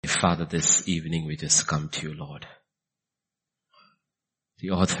Father, this evening we just come to you, Lord,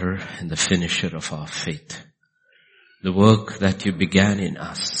 the author and the finisher of our faith. The work that you began in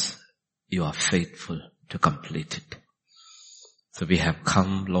us, you are faithful to complete it. So we have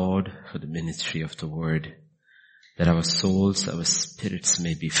come, Lord, for the ministry of the word, that our souls, our spirits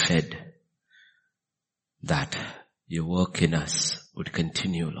may be fed, that your work in us would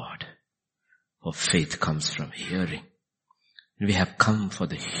continue, Lord. For faith comes from hearing. And we have come for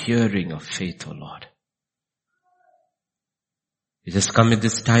the hearing of faith, O Lord. We just commit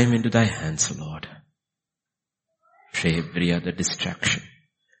this time into thy hands, O Lord. Pray every other distraction,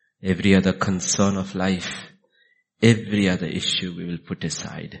 every other concern of life, every other issue we will put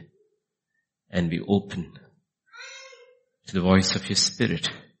aside and be open to the voice of your Spirit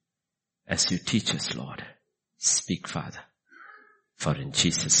as you teach us, Lord. Speak, Father. For in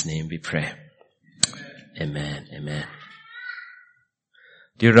Jesus' name we pray. Amen. Amen.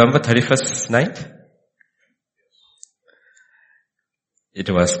 Do you remember 31st night? It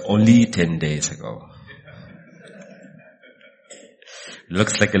was only 10 days ago.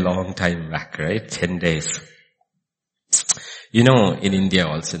 Looks like a long time back, right? 10 days. You know, in India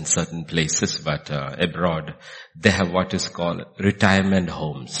also, in certain places, but abroad, they have what is called retirement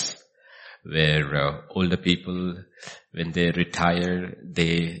homes, where older people, when they retire,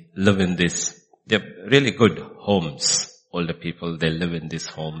 they live in they're really good homes. Older people, they live in these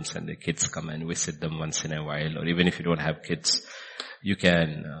homes and the kids come and visit them once in a while, or even if you don't have kids, you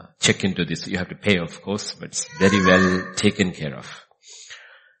can check into this. You have to pay, of course, but it's very well taken care of.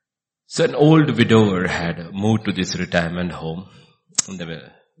 So an old widower had moved to this retirement home, and there were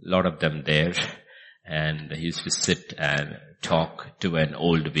a lot of them there, and he used to sit and talk to an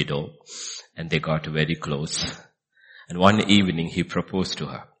old widow, and they got very close. And one evening he proposed to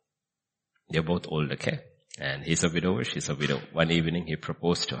her. They're both old, okay? And he's a widower, she's a widow. One evening he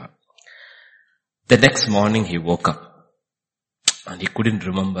proposed to her. The next morning he woke up and he couldn't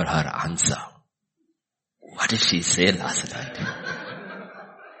remember her answer. What did she say last night?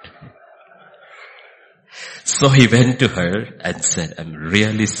 So he went to her and said, I'm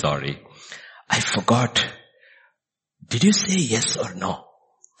really sorry. I forgot. Did you say yes or no?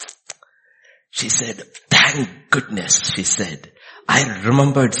 She said, thank goodness, she said. I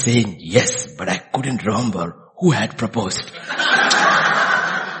remembered saying yes, but I couldn't remember who had proposed.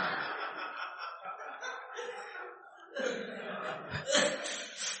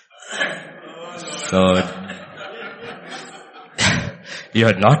 So, you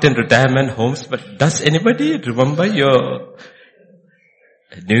are not in retirement homes, but does anybody remember your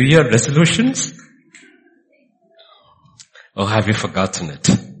New Year resolutions? Or have you forgotten it?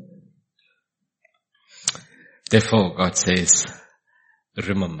 Therefore, God says,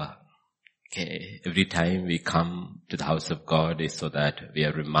 remember. Okay, every time we come to the house of God is so that we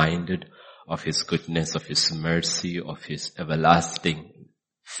are reminded of His goodness, of His mercy, of His everlasting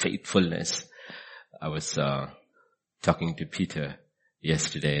faithfulness. I was talking to Peter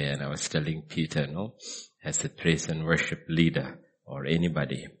yesterday, and I was telling Peter, as a praise and worship leader or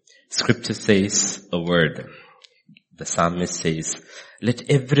anybody, Scripture says a word. The psalmist says, let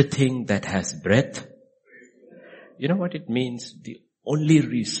everything that has breath. You know what it means? The only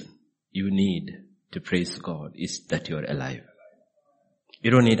reason you need to praise God is that you're alive.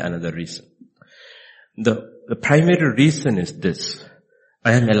 You don't need another reason. The primary reason is this.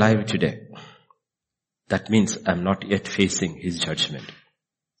 I am alive today. That means I'm not yet facing His judgment.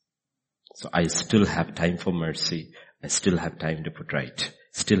 So I still have time for mercy. I still have time to put right.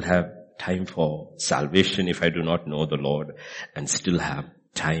 Still have time for salvation if I do not know the Lord. And still have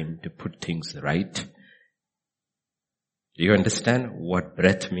time to put things right. Do you understand what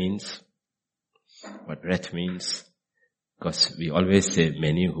breath means? What breath means? Because we always say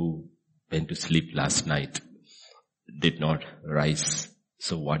many who went to sleep last night did not rise.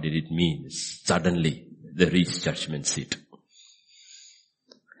 So what did it mean? Suddenly they reached judgment seat.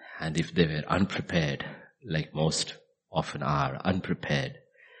 And if they were unprepared, like most often are unprepared,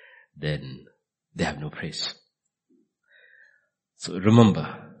 then they have no praise. So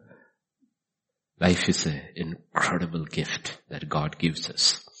remember, life is an incredible gift that God gives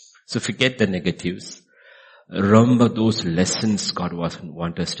us. So forget the negatives. Remember those lessons God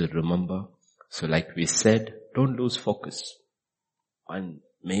wants us to remember. So like we said, don't lose focus. One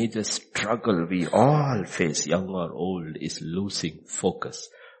major struggle we all face, young or old, is losing focus.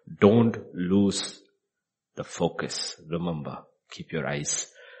 Don't lose the focus. Remember, keep your eyes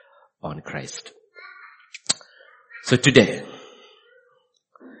on Christ. So today,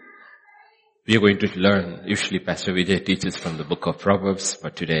 we are going to learn, usually Pastor Vijay teaches from the book of Proverbs,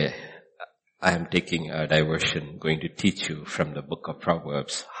 but today I am taking a diversion, going to teach you from the book of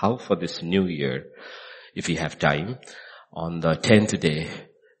Proverbs how for this new year, if you have time, on the 10th day,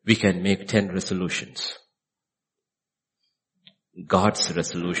 we can make 10 resolutions. God's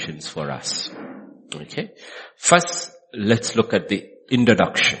resolutions for us. Okay. First, let's look at the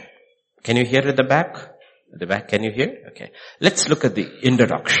introduction. Can you hear at the back? At the back, can you hear? Okay. Let's look at the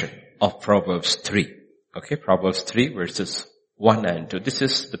introduction of Proverbs 3. Okay. Proverbs 3 verses 1 and 2. This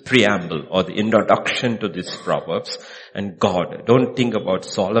is the preamble or the introduction to this Proverbs. And God, don't think about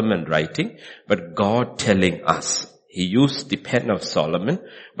Solomon writing, but God telling us. He used the pen of Solomon,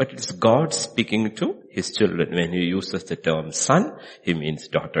 but it's God speaking to his children. When he uses the term son, he means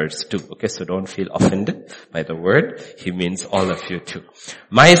daughters too. Okay, so don't feel offended by the word. He means all of you too.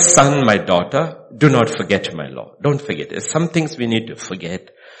 My son, my daughter, do not forget my law. Don't forget. There's some things we need to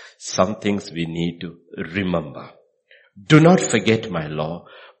forget. Some things we need to remember. Do not forget my law,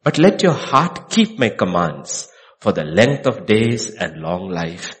 but let your heart keep my commands, for the length of days and long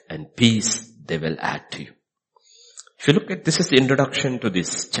life and peace they will add to you. If you look at, this is the introduction to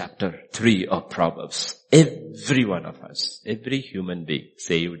this chapter 3 of Proverbs. Every one of us, every human being,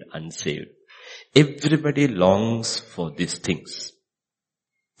 saved, unsaved, everybody longs for these things.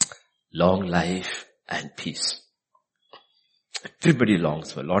 Long life and peace. Everybody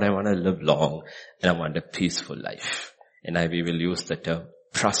longs for, Lord, I want to live long and I want a peaceful life. And we will use the term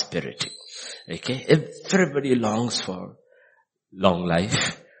prosperity. Okay? Everybody longs for long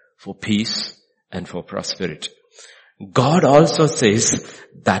life, for peace and for prosperity. God also says,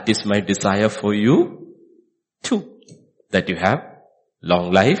 that is my desire for you too. That you have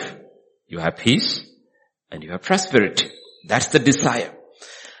long life, you have peace, and you have prosperity. That's the desire.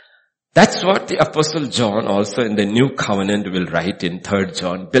 That's what the Apostle John also in the New Covenant will write in 3rd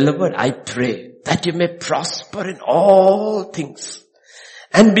John. Beloved, I pray that you may prosper in all things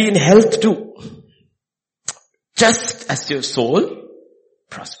and be in health too, just as your soul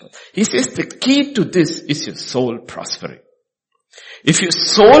prosper. He says the key to this is your soul prospering. If your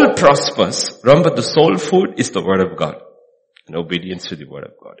soul prospers, remember the soul food is the word of God and obedience to the word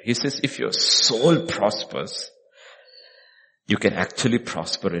of God. He says if your soul prospers, you can actually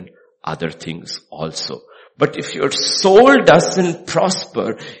prosper in other things also. But if your soul doesn't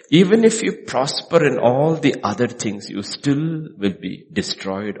prosper, even if you prosper in all the other things, you still will be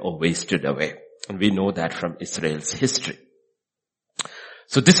destroyed or wasted away. And we know that from Israel's history.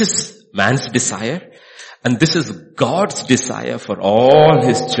 So this is man's desire, and this is God's desire for all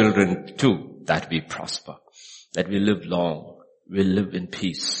his children too, that we prosper, that we live long, we live in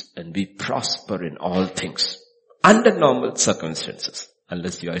peace, and we prosper in all things, under normal circumstances,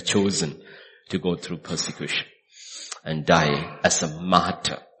 unless you are chosen to go through persecution and die as a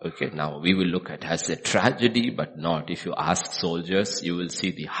martyr. Okay, now we will look at as a tragedy, but not. If you ask soldiers, you will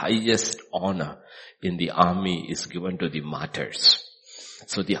see the highest honor in the army is given to the martyrs.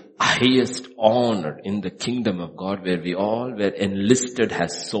 So the highest honor in the kingdom of God, where we all were enlisted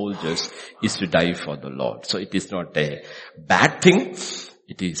as soldiers, is to die for the Lord. So it is not a bad thing.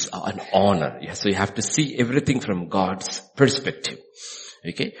 It is an honor. So you have to see everything from God's perspective.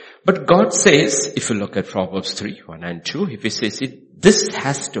 Okay. But God says, if you look at Proverbs 3, 1 and 2, if he says this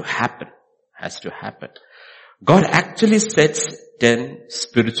has to happen. God actually sets 10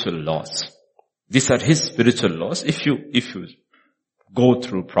 spiritual laws. These are his spiritual laws. If you go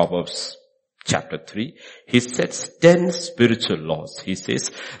through Proverbs chapter 3, he sets 10 spiritual laws. He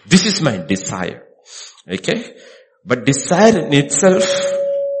says, this is my desire. Okay? But desire in itself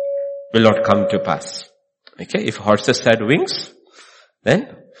will not come to pass. Okay? If horses had wings,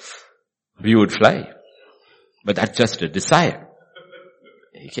 then we would fly. But that's just a desire.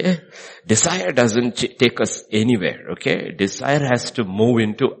 Okay? Desire doesn't take us anywhere. Okay? Desire has to move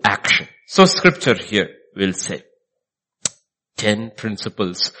into action. So scripture here will say 10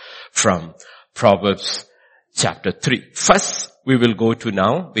 principles from Proverbs chapter 3. First, we will go to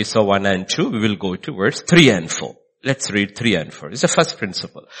now, we saw 1 and 2, we will go to verse 3 and 4. Let's read 3 and 4. It's the first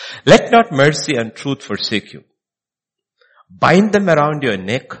principle. Let not mercy and truth forsake you. Bind them around your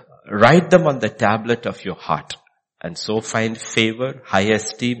neck, write them on the tablet of your heart, and so find favor, high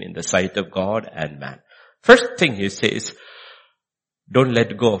esteem in the sight of God and man. First thing he says, don't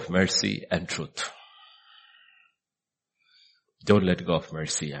let go of mercy and truth. Don't let go of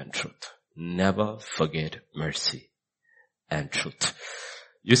mercy and truth. Never forget mercy and truth.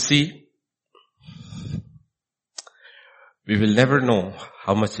 You see, we will never know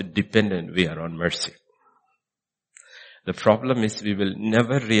how much dependent we are on mercy. The problem is we will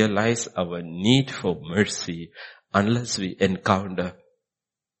never realize our need for mercy unless we encounter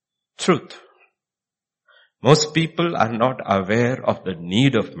truth. Most people are not aware of the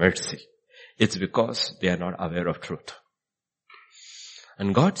need of mercy. it's because they are not aware of truth.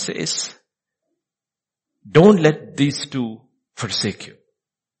 And God says, don't let these two forsake you.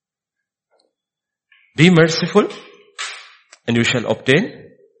 Be merciful and you shall obtain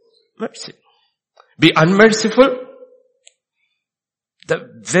mercy. Be unmerciful.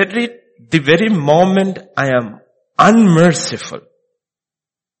 The very moment I am unmerciful,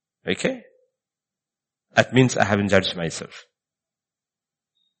 okay, that means I haven't judged myself.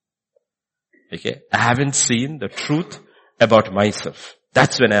 Okay, I haven't seen the truth about myself.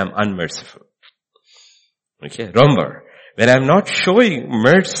 That's when I am unmerciful. Okay, remember, when I'm not showing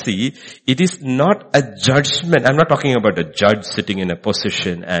mercy, it is not a judgment. I'm not talking about a judge sitting in a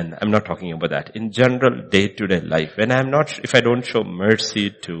position, and I'm not talking about that. In general, day-to-day life, if I don't show mercy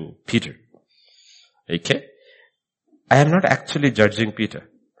to Peter, okay, I am not actually judging Peter.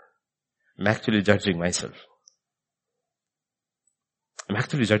 I'm actually judging myself.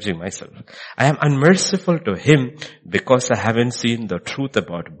 I am unmerciful to him because I haven't seen the truth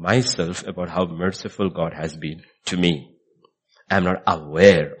about myself, about how merciful God has been to me. I am not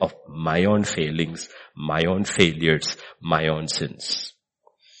aware of my own failings, my own failures, my own sins.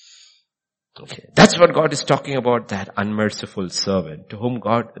 Okay. That's what God is talking about, that unmerciful servant to whom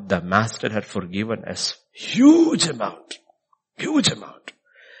God, the master, had forgiven a huge amount.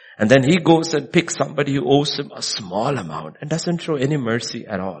 And then he goes and picks somebody who owes him a small amount and doesn't show any mercy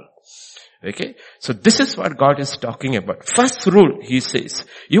at all. Okay? So this is what God is talking about. First rule, he says,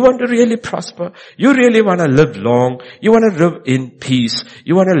 you want to really prosper, you really want to live long, you want to live in peace,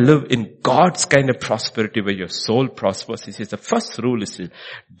 you want to live in God's kind of prosperity where your soul prospers. He says the first rule is,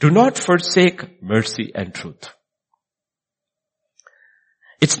 do not forsake mercy and truth.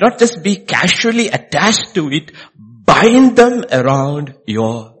 It's not just be casually attached to it, bind them around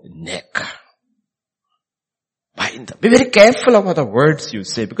your neck. Bind them. Be very careful about the words you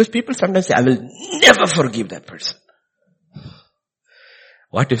say, because people sometimes say, I will never forgive that person.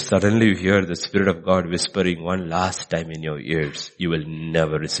 What if suddenly you hear the Spirit of God whispering one last time in your ears, you will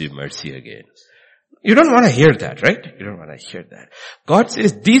never receive mercy again? You don't want to hear that, right? You don't want to hear that. God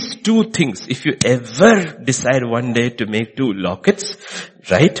says these two things, if you ever decide one day to make two lockets,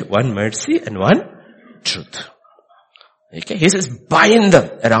 right? One mercy and one truth. Okay? He says bind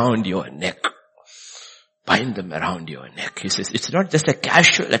them around your neck. Bind them around your neck. He says it's not just a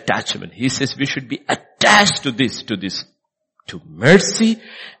casual attachment. He says we should be attached to this, to mercy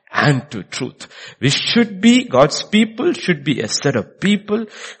and to truth. We should be, God's people should be a set of people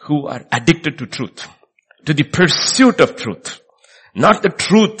who are addicted to truth, to the pursuit of truth. Not the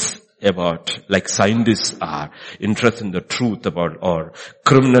truth about, like scientists are interested in the truth about, or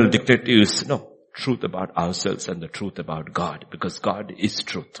criminal detectives. No, truth about ourselves and the truth about God, because God is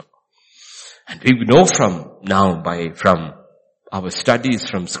truth. And we know from our studies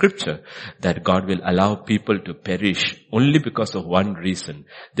from scripture that God will allow people to perish only because of one reason.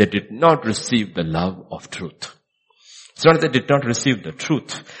 They did not receive the love of truth. It's not that they did not receive the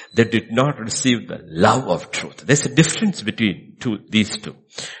truth. They did not receive the love of truth. There's a difference between these two.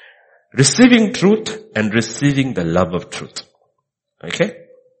 Receiving truth and receiving the love of truth. Okay?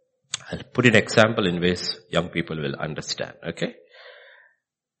 I'll put an example in ways young people will understand. Okay?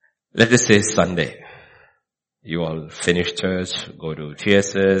 Let us say Sunday. You all finish church, go to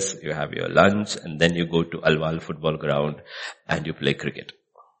TSS, you have your lunch, and then you go to Alwal football ground and you play cricket.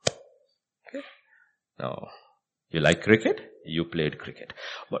 Okay? Now, you like cricket? You played cricket.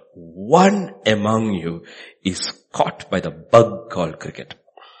 But one among you is caught by the bug called cricket.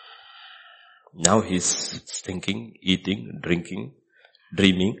 Now he's thinking, eating, drinking,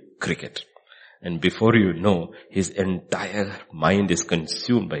 dreaming cricket. And before you know, his entire mind is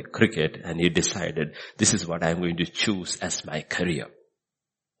consumed by cricket, and he decided, this is what I'm going to choose as my career.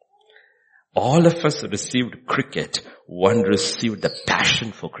 All of us received cricket. One received the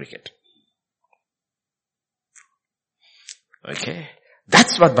passion for cricket. Okay?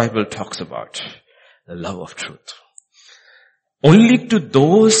 That's what Bible talks about. The love of truth. Only to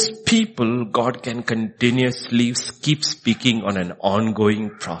those people God can continuously keep speaking on an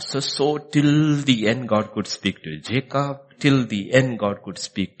ongoing process. So till the end God could speak to Jacob. Till the end God could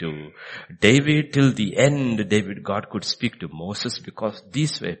speak to David. Till the end God could speak to Moses, because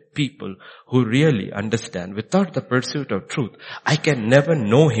these were people who really understand, without the pursuit of truth, I can never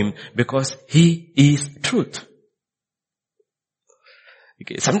know him because he is truth.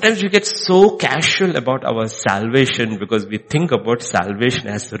 Okay. Sometimes we get so casual about our salvation because we think about salvation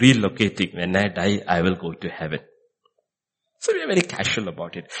as relocating. When I die, I will go to heaven. So we are very casual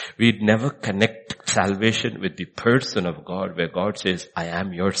about it. We never connect salvation with the person of God, where God says, I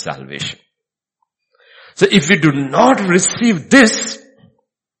am your salvation. So if we do not receive this,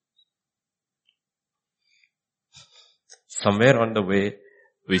 somewhere on the way,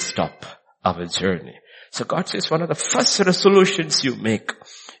 we stop our journey. So God says one of the first resolutions you make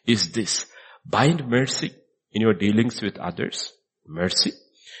is this. Bind mercy in your dealings with others, mercy,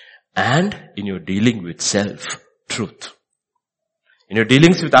 and in your dealing with self, truth. In your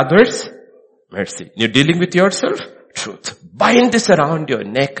dealings with others, mercy. In your dealing with yourself, truth. Bind this around your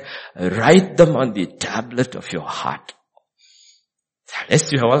neck. Write them on the tablet of your heart.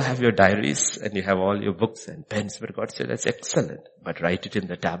 Yes, you all have your diaries and you have all your books and pens, but God said that's excellent. But write it in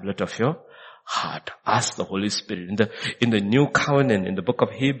the tablet of your heart. Ask the Holy Spirit. In the new covenant, in the book of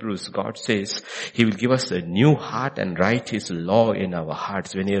Hebrews, God says He will give us a new heart and write His law in our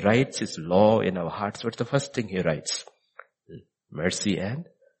hearts. When He writes His law in our hearts, what's the first thing He writes? Mercy and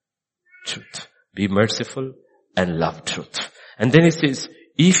truth. Be merciful and love truth. And then He says,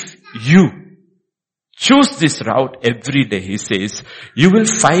 if you choose this route every day, He says, you will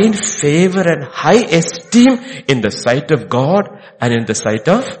find favor and high esteem in the sight of God and in the sight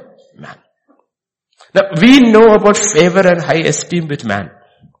of man. Now, we know about favor and high esteem with man.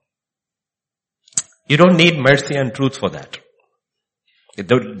 You don't need mercy and truth for that.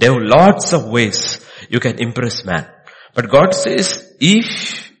 There are lots of ways you can impress man. But God says,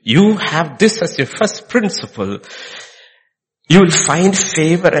 if you have this as your first principle, you will find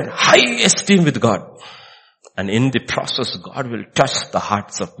favor and high esteem with God. And in the process, God will touch the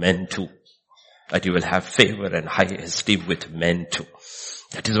hearts of men too. That you will have favor and high esteem with men too.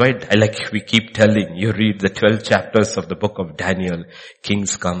 That is why, like we keep telling, you read the 12 chapters of the book of Daniel,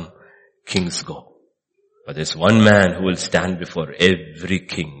 kings come, kings go. But there's one man who will stand before every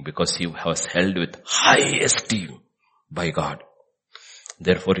king because he was held with high esteem by God.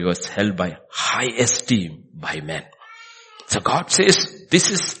 Therefore he was held by high esteem by men. So God says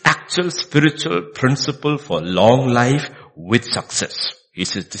this is actual spiritual principle for long life with success. He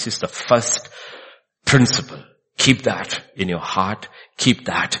says this is the first principle. Keep that in your heart. Keep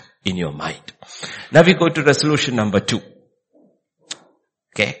that in your mind. Now we go to resolution number 2.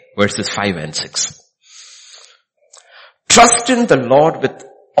 Okay, verses 5 and 6. Trust in the Lord with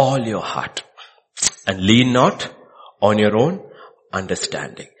all your heart and lean not on your own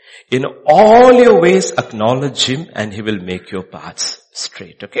understanding. In all your ways acknowledge Him and He will make your paths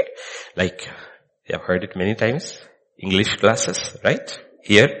straight. Okay? Like, you have heard it many times. English classes, right?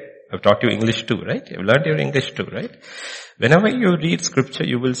 Here, I've taught you English too, right? You've learned your English too, right? Whenever you read scripture,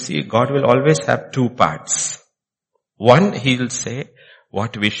 you will see God will always have 2 parts. One, He will say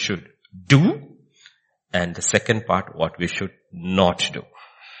what we should do, and the second part, what we should not do.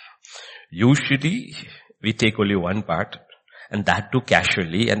 Usually, we take only one part, and that too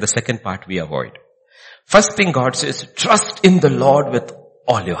casually, and the second part we avoid. First thing God says, trust in the Lord with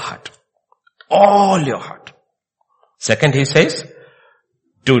all your heart. All your heart. Second, He says,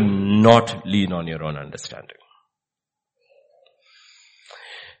 do not lean on your own understanding.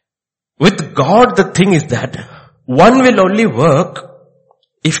 With God, the thing is that one will only work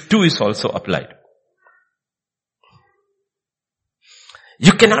if 2 is also applied.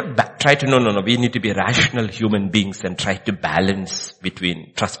 You cannot try to, no, we need to be rational human beings and try to balance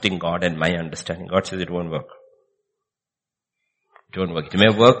between trusting God and my understanding. God says it won't work. It won't work. It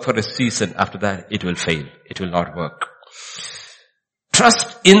may work for a season. After that, it will fail. It will not work.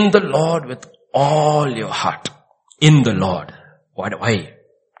 Trust in the Lord with all your heart. In the Lord. Why?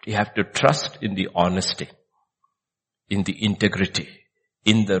 You have to trust in the honesty, in the integrity,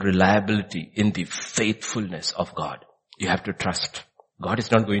 in the reliability, in the faithfulness of God. You have to trust. God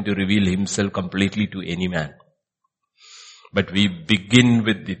is not going to reveal Himself completely to any man. But we begin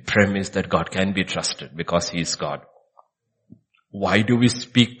with the premise that God can be trusted because He is God. Why do we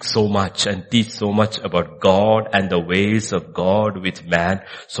speak so much and teach so much about God and the ways of God with man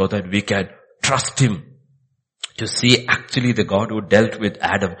so that we can trust Him? To see actually the God who dealt with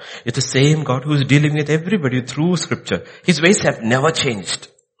Adam. It's the same God who is dealing with everybody through scripture. His ways have never changed.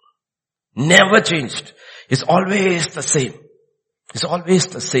 Never changed. He's always the same. It's always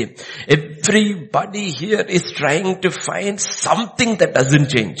the same. Everybody here is trying to find something that doesn't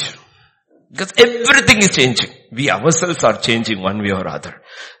change. Because everything is changing. We ourselves are changing one way or other.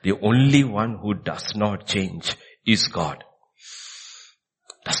 The only one who does not change is God.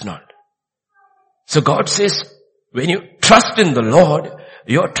 Does not. So God says, when you trust in the Lord,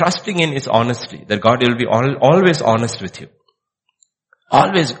 you're trusting in His honesty. That God will be always honest with you.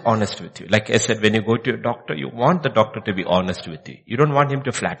 Always honest with you. Like I said, when you go to a doctor, you want the doctor to be honest with you. You don't want him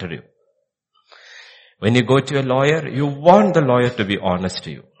to flatter you. When you go to a lawyer, you want the lawyer to be honest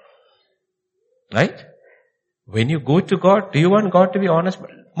to you. Right? When you go to God, do you want God to be honest?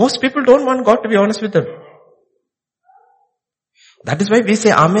 Most people don't want God to be honest with them. That is why we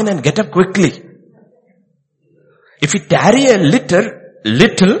say amen and get up quickly. If we tarry a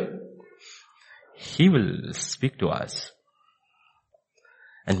little, He will speak to us.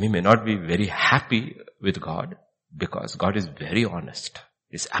 And we may not be very happy with God because God is very honest.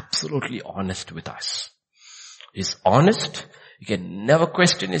 He's absolutely honest with us. He's honest. You can never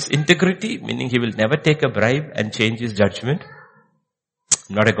question His integrity, meaning He will never take a bribe and change His judgment.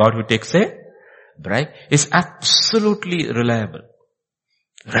 Not a God who takes a bribe. He's absolutely reliable.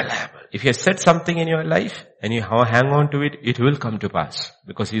 Reliable. If He has said something in your life and you hang on to it, it will come to pass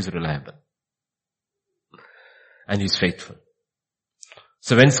because He is reliable. And He's faithful.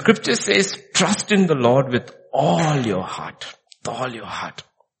 So when Scripture says, trust in the Lord with all your heart, with all your heart.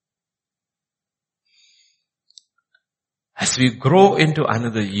 As we grow into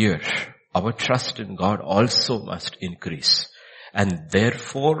another year, our trust in God also must increase. And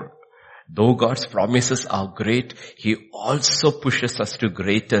therefore, though God's promises are great, He also pushes us to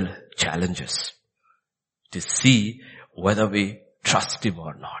greater challenges to see whether we trust Him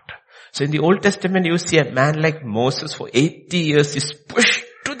or not. So in the Old Testament, you see a man like Moses for 80 years is pushed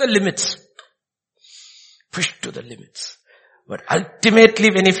to the limits. Pushed to the limits. But ultimately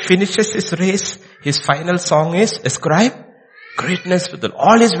when he finishes his race, his final song is, ascribe greatness with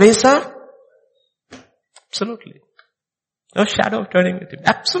all His ways are. Absolutely. No shadow of turning with Him.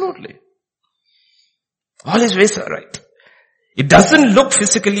 Absolutely. All His ways are right. It doesn't look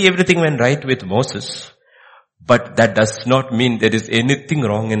physically everything went right with Moses. But that does not mean there is anything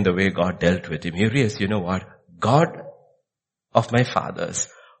wrong in the way God dealt with him. Here he is, you know what? God of my fathers,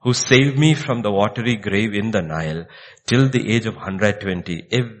 who saved me from the watery grave in the Nile till the age of 120,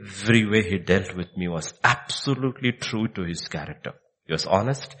 every way He dealt with me was absolutely true to His character. He was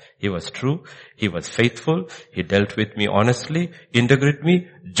honest, He was true, He was faithful, He dealt with me honestly, integrated me,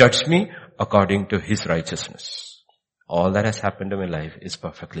 judged me according to His righteousness. All that has happened in my life is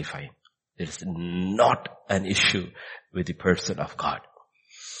perfectly fine. There is not an issue with the person of God.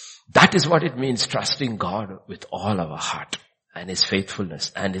 That is what it means, trusting God with all our heart and His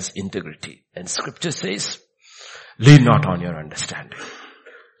faithfulness and His integrity. And Scripture says, lean not on your understanding.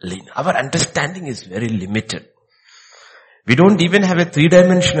 Our understanding is very limited. We don't even have a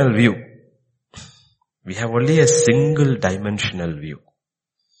three-dimensional view. We have only a single-dimensional view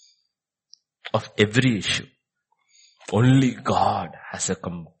of every issue. Only God has a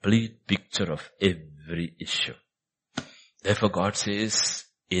complete picture of every issue. Therefore God says,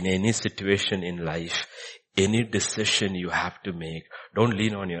 in any situation in life, any decision you have to make, don't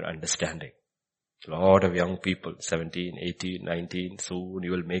lean on your understanding. A lot of young people, 17, 18, 19, soon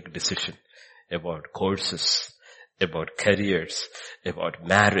you will make decision about courses, about careers, about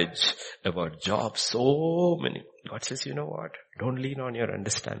marriage, about jobs, so many. God says, you know what? Don't lean on your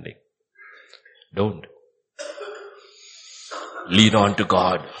understanding. Don't. Lean on to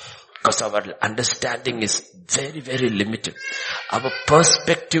God. Because our understanding is very, very limited. Our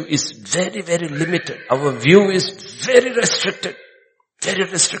perspective is very, very limited. Our view is very restricted. Very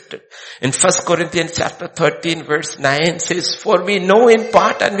restricted. In 1 Corinthians chapter 13 verse 9 says, for we know in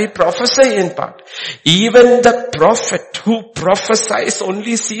part and we prophesy in part. Even the prophet who prophesies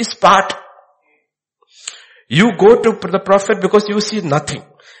only sees part. You go to the prophet because you see nothing.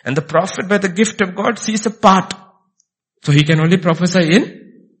 And the prophet by the gift of God sees a part. So he can only prophesy in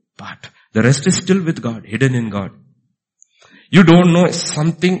part. The rest is still with God, hidden in God. You don't know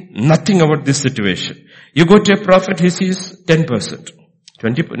nothing about this situation. You go to a prophet, he sees 10%.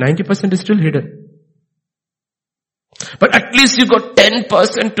 90% is still hidden. But at least you got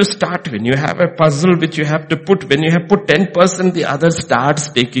 10% to start with. You have a puzzle which you have to put. When you have put 10%, the other starts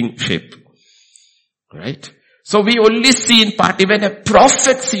taking shape. Right? So we only see in part. Even a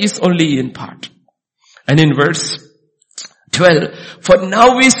prophet sees only in part. And in verse 12, for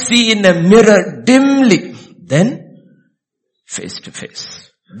now we see in a mirror dimly, then face to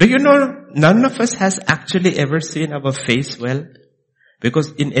face. Do you know, none of us has actually ever seen our face well?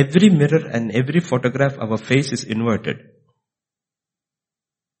 Because in every mirror and every photograph, our face is inverted.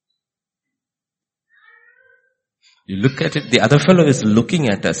 You look at it, the other fellow is looking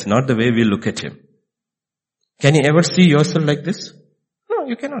at us, not the way we look at him. Can you ever see yourself like this? No,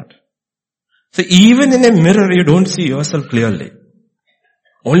 you cannot. So even in a mirror, you don't see yourself clearly.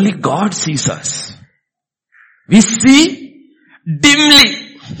 Only God sees us. We see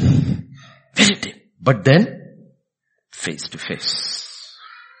dimly. Very dim. But then, face to face.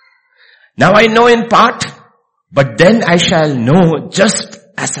 Now I know in part, but then I shall know just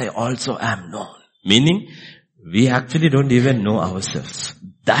as I also am known. Meaning, we actually don't even know ourselves.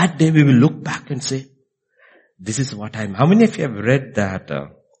 That day we will look back and say, this is what I am. How many of you have read that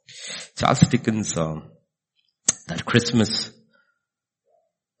Charles Dickens, that Christmas?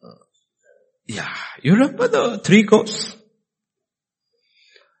 Yeah, you remember the 3 ghosts?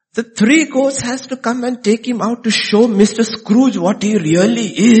 The 3 ghosts has to come and take him out to show Mr. Scrooge what he really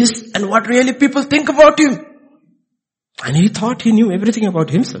is and what really people think about him. And he thought he knew everything about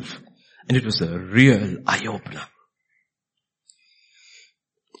himself. And it was a real eye-opener.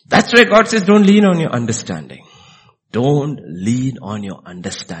 That's why God says, don't lean on your understanding. Don't lean on your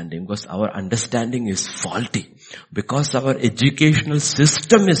understanding, because our understanding is faulty. Because our educational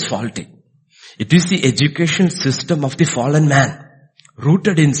system is faulty. It is the educational system of the fallen man,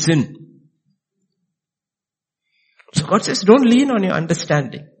 rooted in sin. So God says, don't lean on your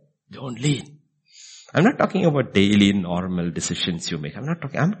understanding. Don't lean. I'm not talking about daily normal decisions you make. I'm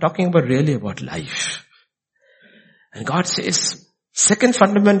talking about really about life. And God says, second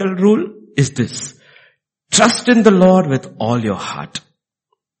fundamental rule is this. Trust in the Lord with all your heart.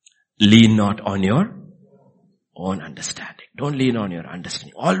 Lean not on your own understanding. Don't lean on your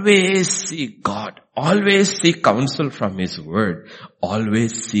understanding. Always seek God. Always seek counsel from His word.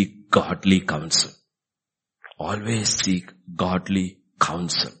 Always seek godly counsel. Always seek godly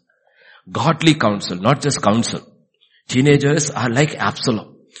counsel. Godly counsel, not just counsel. Teenagers are like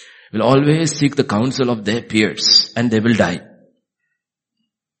Absalom. Will always seek the counsel of their peers and they will die.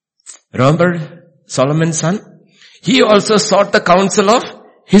 Remember Solomon's son? He also sought the counsel of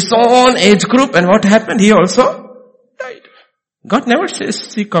his own age group, and what happened? He also died. God never says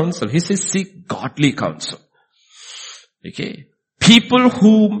seek counsel. He says seek godly counsel. Okay? People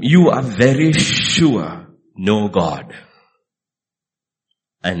whom you are very sure know God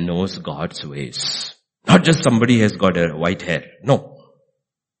and knows God's ways. Not just somebody has got a white hair. No.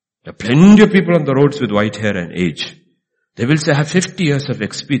 There are plenty of people on the roads with white hair and age. They will say, I have 50 years of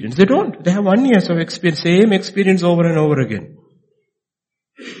experience. They don't. They have 1 year of experience. Same experience over and over again.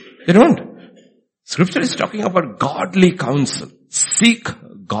 They don't. Scripture is talking about godly counsel. Seek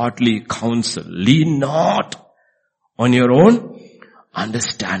godly counsel. Lean not on your own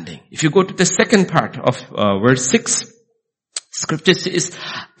understanding. If you go to the second part of verse 6, Scripture says,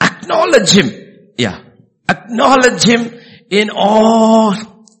 acknowledge Him. Yeah. Acknowledge Him in all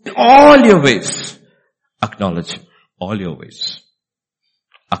your ways. Acknowledge Him. All your ways.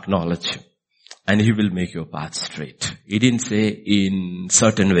 Acknowledge Him. And He will make your path straight. He didn't say in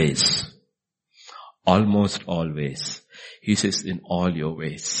certain ways. Almost always. He says in all your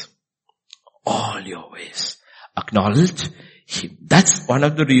ways. All your ways. Acknowledge Him. That's one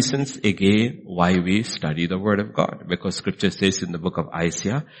of the reasons again why we study the Word of God. Because Scripture says in the book of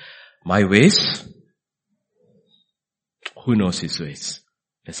Isaiah, my ways, who knows His ways?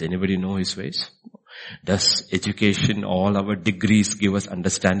 Does anybody know His ways? Does education, all our degrees give us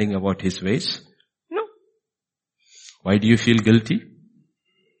understanding about His ways? No. Why do you feel guilty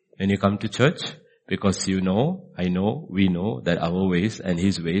when you come to church? Because you know, I know, we know that our ways and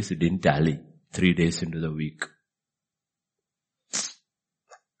His ways didn't tally 3 days into the week.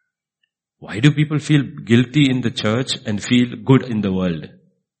 Why do people feel guilty in the church and feel good in the world?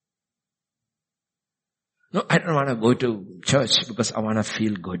 No, I don't want to go to church because I want to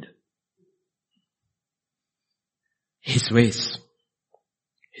feel good. His ways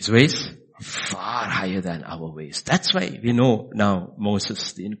far higher than our ways. That's why we know now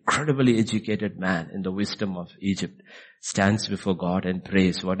Moses, the incredibly educated man in the wisdom of Egypt, stands before God and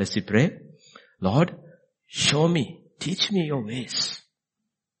prays. What does he pray? Lord, show me, teach me your ways.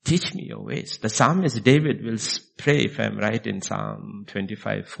 Teach me your ways. The psalmist David will pray, if I'm right, in Psalm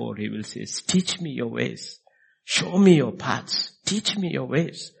 25:4, he will say, teach me your ways. Show me your paths. Teach me your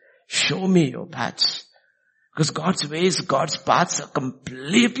ways. Show me your paths. Because God's ways, God's paths are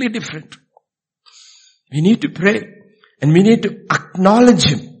completely different. We need to pray and we need to acknowledge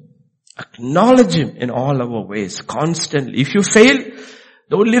Him. Acknowledge Him in all our ways, constantly. If you fail,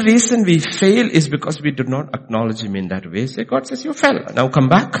 the only reason we fail is because we do not acknowledge Him in that way. Say, God says, you fell. Now come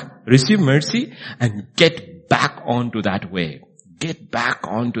back, receive mercy and get back onto that way. Get back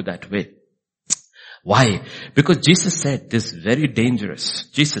onto that way. Why? Because Jesus said this very dangerous.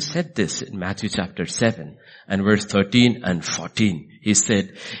 Jesus said this in Matthew chapter 7 and verse 13 and 14. He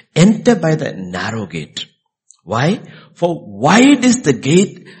said, enter by the narrow gate. Why? For wide is the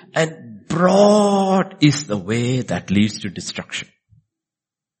gate and broad is the way that leads to destruction.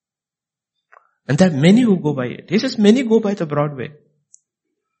 And there are many who go by it. He says many go by the broad way.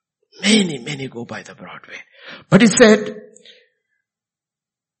 Many go by the broad way. But he said,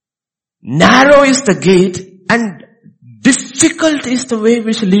 narrow is the gate and difficult is the way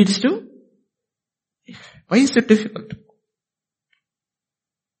which leads to. Why is it difficult?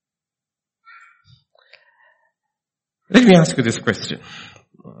 Let me ask you this question.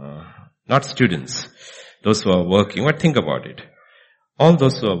 Not students, those who are working, but think about it. All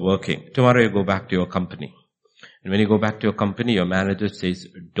those who are working, tomorrow you go back to your company. And when you go back to your company, your manager says,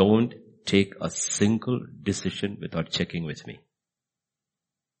 don't take a single decision without checking with me.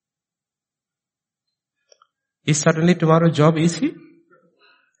 Is suddenly tomorrow's job easy?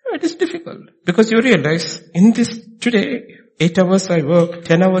 It is difficult. Because you realize, in this today, 8 hours I work,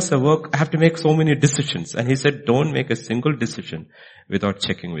 10 hours I work, I have to make so many decisions. And he said, don't make a single decision without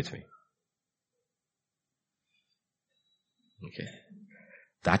checking with me. Okay.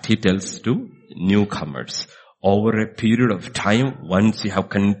 That he tells to newcomers. Over a period of time, once you have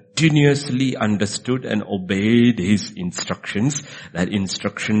continuously understood and obeyed his instructions, that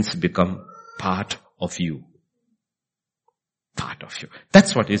instructions become part of you. Part of you.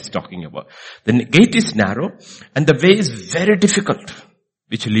 That's what he's talking about. The gate is narrow and the way is very difficult,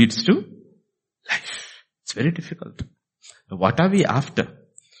 which leads to life. It's very difficult. What are we after?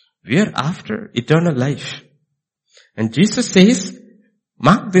 We are after eternal life. And Jesus says,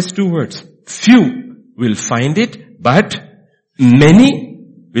 mark these 2 words. Few will find it, but many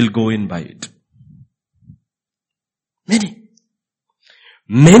will go in by it. Many.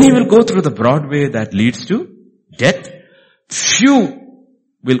 Many will go through the broad way that leads to death. Few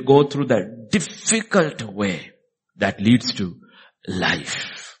will go through the difficult way that leads to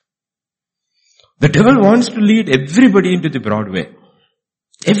life. The devil wants to lead everybody into the broad way.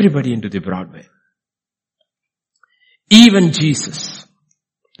 Everybody into the broad way. Even Jesus.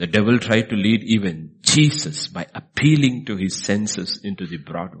 The devil tried to lead even Jesus by appealing to his senses into the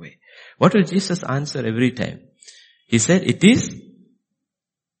broad way. What will Jesus answer every time? He said, it is,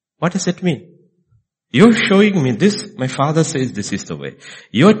 what does it mean? You're showing me this, my father says this is the way.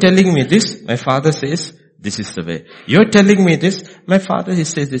 You're telling me this, my father says this is the way. You're telling me this, my father he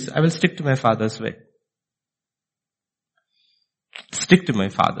says this. I will stick to my father's way. Stick to my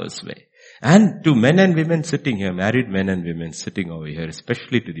father's way. And to men and women sitting here, married men and women sitting over here,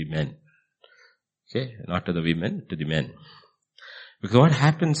 especially to the men. Okay, not to the women, to the men. Because what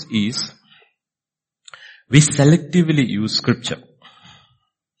happens is, we selectively use scripture.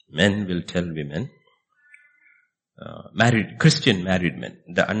 Men will tell women, Christian married men.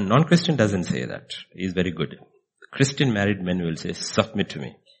 The non-Christian doesn't say that. He's very good. Christian married men will say, submit to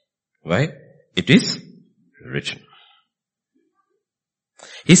me. Why? It is written.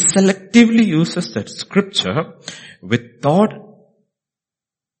 He selectively uses that scripture without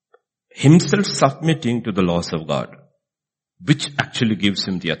himself submitting to the laws of God, which actually gives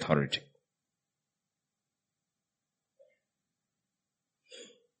him the authority.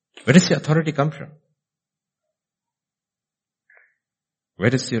 Where does the authority come from? Where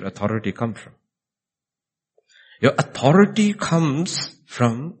does your authority come from? Your authority comes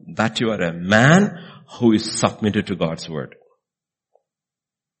from that you are a man who is submitted to God's word.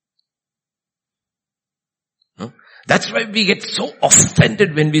 That's why we get so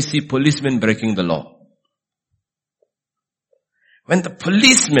offended when we see policemen breaking the law. When the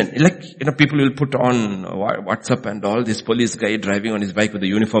policemen, people will put on WhatsApp and all, this police guy driving on his bike with a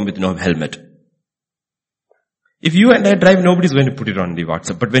uniform with no helmet. If you and I drive, nobody's going to put it on the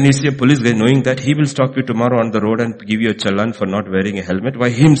WhatsApp. But when you see a police guy knowing that he will stop you tomorrow on the road and give you a challan for not wearing a helmet, why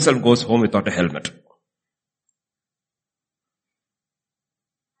he himself goes home without a helmet?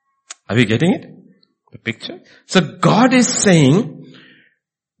 Are we getting it? The picture? So God is saying,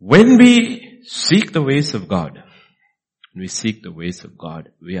 when we seek the ways of God,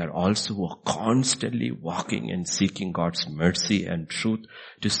 we are also constantly walking and seeking God's mercy and truth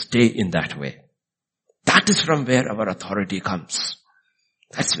to stay in that way. That is from where our authority comes.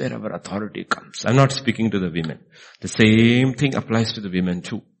 That's where our authority comes. I'm not speaking to the women. The same thing applies to the women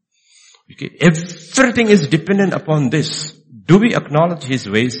too. Okay? Everything is dependent upon this. Do we acknowledge His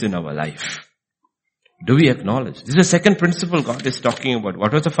ways in our life? Do we acknowledge? This is the second principle God is talking about.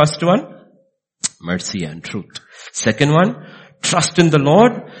 What was the first one? Mercy and truth. Second one, trust in the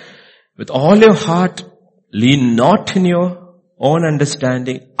Lord with all your heart. Lean not in your own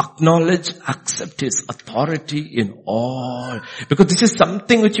understanding. Acknowledge, accept His authority in all. Because this is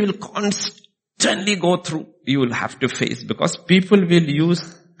something which you will constantly go through. You will have to face. Because people will use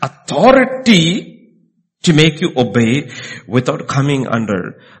authority to make you obey without coming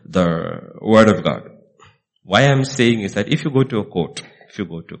under the word of God. Why I'm saying is that if you go to a court,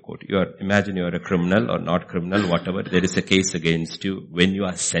 imagine you are a criminal or not criminal, whatever, there is a case against you when you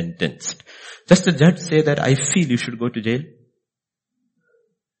are sentenced. Does the judge say that I feel you should go to jail?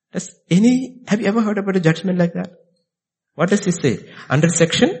 Have you ever heard about a judgment like that? What does he say? Under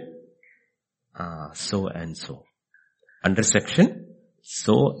section? So and so. Under section?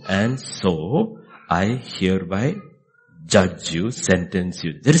 So and so, I hereby judge you, sentence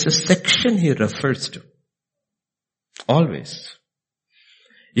you. There is a section he refers to. Always.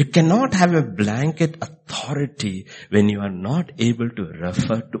 You cannot have a blanket authority when you are not able to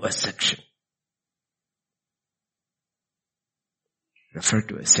refer to a section. Refer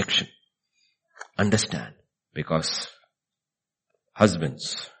to a section. Understand. Because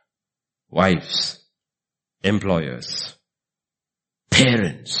husbands, wives, employers,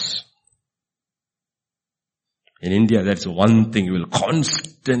 parents. In India, that's one thing you will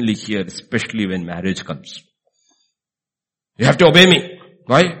constantly hear, especially when marriage comes. You have to obey me.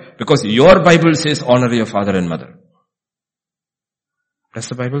 Why? Because your Bible says honor your father and mother. Does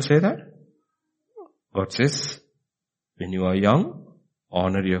the Bible say that? God says, when you are young,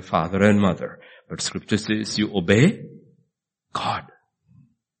 honor your father and mother. But scripture says you obey God.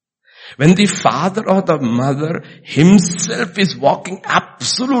 When the father or the mother himself is walking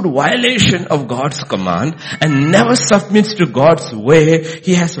absolute violation of God's command and never submits to God's way,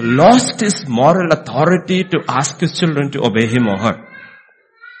 he has lost his moral authority to ask his children to obey him or her.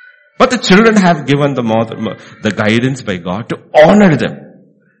 But the children have given the guidance by God to honor them.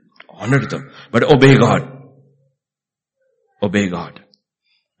 Honor them. But obey God. Obey God.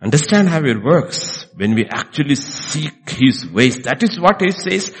 Understand how it works when we actually seek his ways. That is what he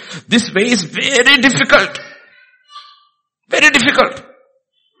says. This way is very difficult. Very difficult.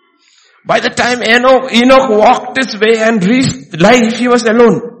 By the time Enoch walked this way and reached life, he was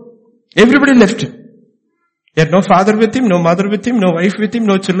alone. Everybody left him. He had no father with him, no mother with him, no wife with him,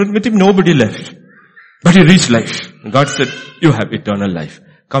 no children with him, nobody left. But he reached life. God said, you have eternal life.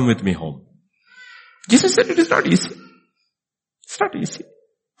 Come with me home. Jesus said it is not easy. It's not easy.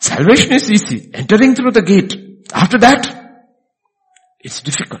 Salvation is easy. Entering through the gate. After that, it's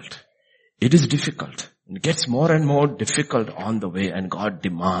difficult. It is difficult. It gets more and more difficult on the way, and God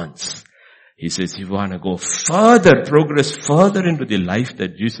demands. He says, you want to go further, progress further into the life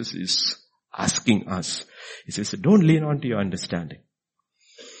that Jesus is asking us. He says, don't lean on to your understanding.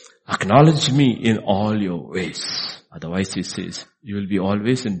 Acknowledge me in all your ways. Otherwise, he says, you will be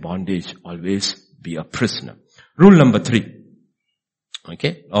always in bondage, always be a prisoner. Rule number 3.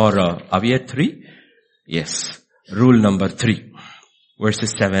 Okay, or are we at 3? Yes. Rule number 3,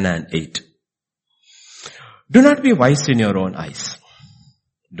 verses 7 and 8. Do not be wise in your own eyes.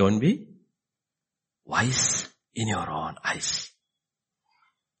 Don't be wise in your own eyes.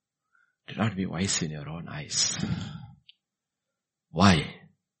 Do not be wise in your own eyes. Why?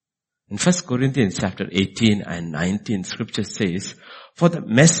 In 1 Corinthians chapter 18 and 19, scripture says, for the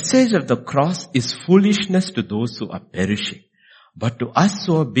message of the cross is foolishness to those who are perishing. But to us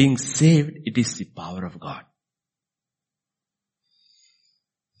who are being saved, it is the power of God.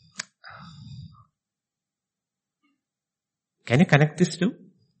 Can you connect this too?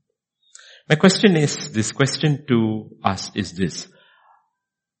 My question to us is this.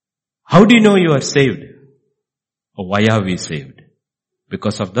 How do you know you are saved? Or why are we saved?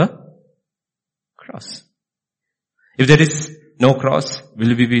 Because of the cross. If there is no cross,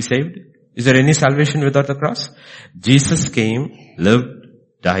 will we be saved? Is there any salvation without the cross? Jesus came, lived,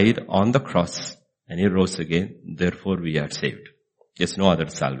 died on the cross, and he rose again. Therefore we are saved. There's no other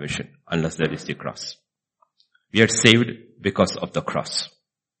salvation unless there is the cross. We are saved because of the cross.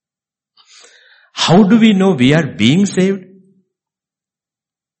 How do we know we are being saved?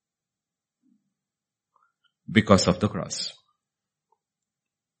 Because of the cross.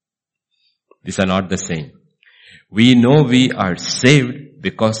 These are not the same. We know we are saved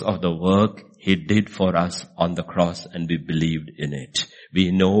because of the work he did for us on the cross, and we believed in it.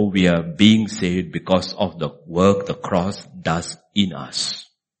 We know we are being saved because of the work the cross does in us.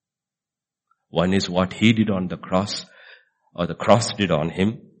 One is what he did on the cross, or the cross did on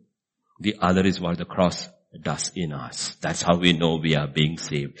him. The other is what the cross does in us. That's how we know we are being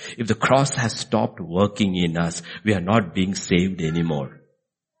saved. If the cross has stopped working in us, we are not being saved anymore.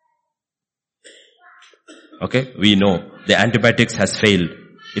 Okay, we know the antibiotics has failed.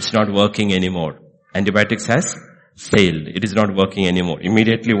 It's not working anymore. Antibiotics has failed. It is not working anymore.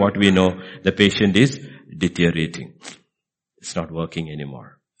 Immediately what we know, the patient is deteriorating. It's not working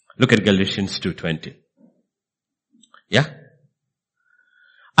anymore. Look at Galatians 2:20. Yeah?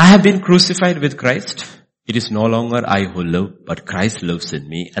 I have been crucified with Christ. It is no longer I who live, but Christ lives in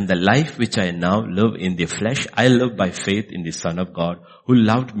me. And the life which I now live in the flesh, I live by faith in the Son of God, who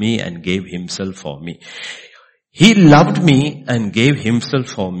loved me and gave himself for me. He loved me and gave himself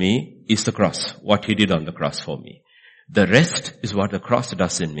for me is the cross. What he did on the cross for me. The rest is what the cross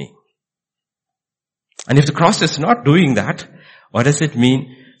does in me. And if the cross is not doing that, what does it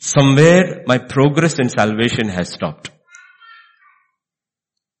mean? Somewhere my progress in salvation has stopped.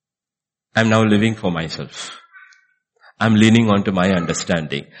 I'm now living for myself. I'm leaning onto my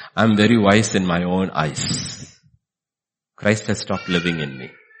understanding. I'm very wise in my own eyes. Christ has stopped living in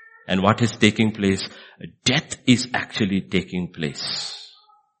me. And what is taking place? Death is actually taking place.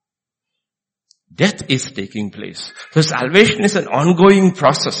 Death is taking place. So salvation is an ongoing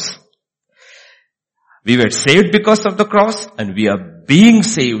process. We were saved because of the cross, and we are being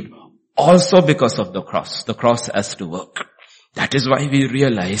saved also because of the cross. The cross has to work. That is why we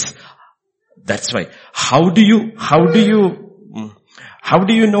realize, that's why. How do you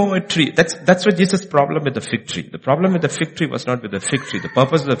know a tree? That's what Jesus' problem with the fig tree. The problem with the fig tree was not with the fig tree. The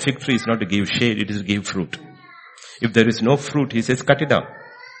purpose of the fig tree is not to give shade, it is to give fruit. If there is no fruit, he says, cut it down.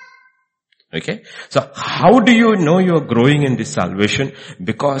 Okay? So how do you know you are growing in this salvation?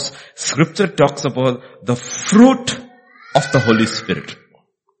 Because scripture talks about the fruit of the Holy Spirit.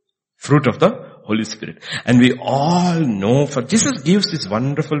 Fruit of the Holy Spirit. And we all know, for Jesus gives these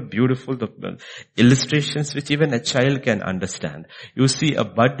wonderful, beautiful illustrations which even a child can understand. You see a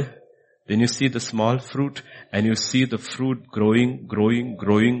bud, then you see the small fruit, and you see the fruit growing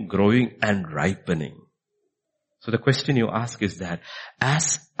and ripening. So the question you ask is that,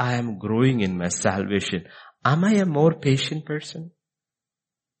 as I am growing in my salvation, am I a more patient person?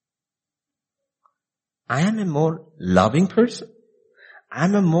 I am a more loving person?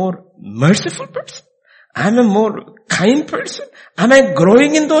 I'm a more merciful person? I'm a more kind person? Am I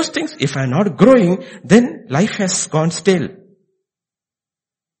growing in those things? If I'm not growing, then life has gone stale.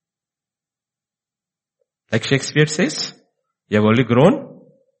 Like Shakespeare says, you have only grown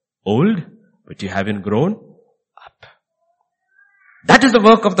old, but you haven't grown up. That is the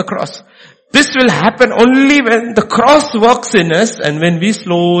work of the cross. This will happen only when the cross works in us, and when we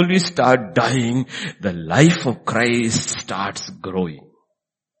slowly start dying, the life of Christ starts growing.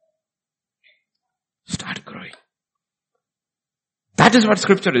 Start growing. That is what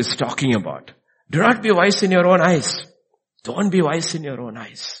scripture is talking about. Do not be wise in your own eyes. Don't be wise in your own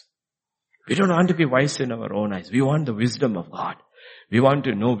eyes. We don't want to be wise in our own eyes. We want the wisdom of God. We want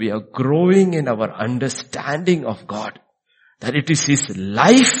to know we are growing in our understanding of God. That it is His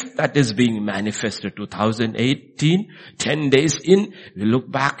life that is being manifested. 2018, 10 days in, we look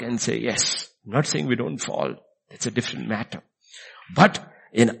back and say, yes. I'm not saying we don't fall. It's a different matter. But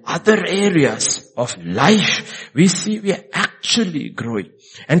in other areas of life, we see we are actually growing.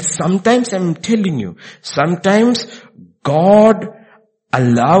 And sometimes, I'm telling you, sometimes God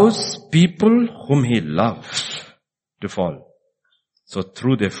allows people whom He loves to fall. So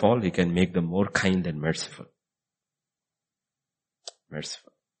through their fall, He can make them more kind and merciful.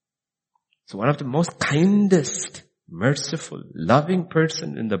 Merciful. So one of the most kindest, merciful, loving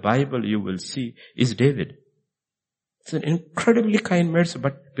person in the Bible you will see is David. It's an incredibly kind mercy,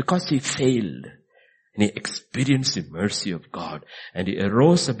 but because he failed and he experienced the mercy of God and he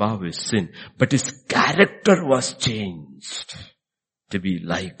arose above his sin, but his character was changed to be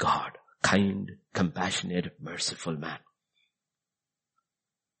like God, kind, compassionate, merciful man.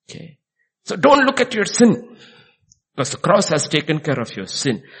 Okay. So don't look at your sin, because the cross has taken care of your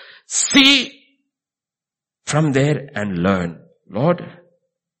sin. See from there and learn. Lord,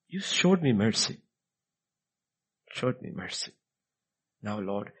 you showed me mercy. Showed me mercy. Now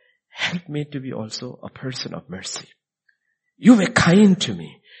Lord, help me to be also a person of mercy. You were kind to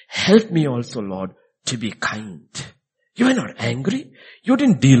me. Help me also, Lord, to be kind. You were not angry. You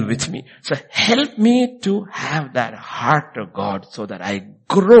didn't deal with me. So help me to have that heart of God so that I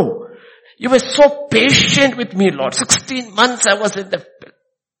grow. You were so patient with me, Lord. 16 months I was in the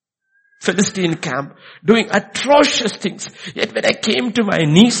Philistine camp doing atrocious things. Yet when I came to my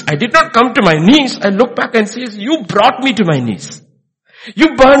knees, I did not come to my knees. I look back and say, you brought me to my knees.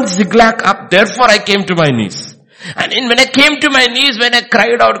 You burned Ziklag up, therefore I came to my knees. And when I came to my knees, when I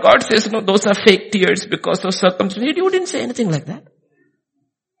cried out, God says, no, those are fake tears because of circumstances. You didn't say anything like that.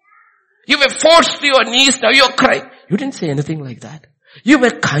 You were forced to your knees, now you're crying. You didn't say anything like that. You were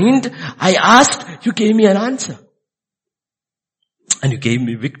kind. I asked, you gave me an answer. And you gave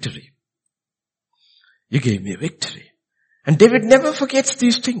me victory. You gave me victory. And David never forgets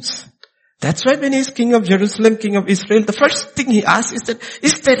these things. That's why when he's king of Jerusalem, king of Israel, the first thing he asks is that,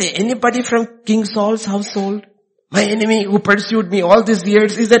 is there anybody from King Saul's household? My enemy who pursued me all these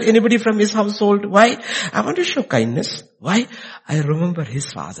years, is there anybody from his household? Why? I want to show kindness. Why? I remember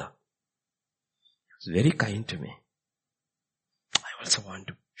his father. He was very kind to me. I also want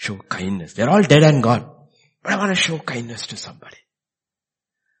to show kindness. They're all dead and gone. But I want to show kindness to somebody.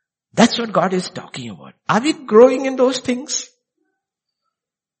 That's what God is talking about. Are we growing in those things?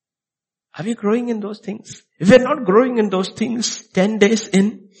 Are we growing in those things? If we're not growing in those things 10 days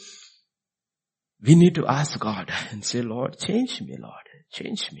in, we need to ask God and say, Lord, change me, Lord.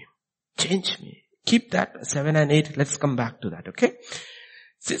 Change me. Change me. Keep that 7 and 8. Let's come back to that, okay? It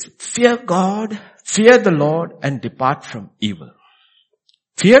says, fear God, fear the Lord, and depart from evil.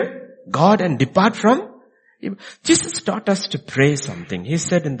 Fear God and depart from evil. Jesus taught us to pray something. He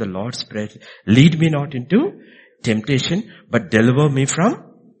said in the Lord's Prayer, lead me not into temptation, but deliver me from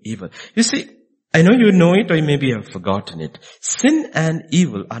evil. You see, I know you know it or maybe you have forgotten it. Sin and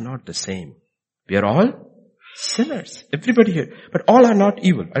evil are not the same. We are all sinners. Everybody here. But all are not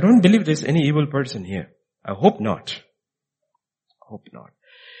evil. I don't believe there's any evil person here. I hope not. Hope not.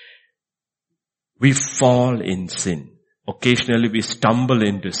 We fall in sin. Occasionally we stumble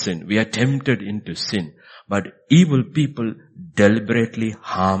into sin. We are tempted into sin. But evil people deliberately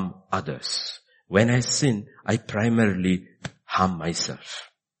harm others. When I sin, I primarily harm myself.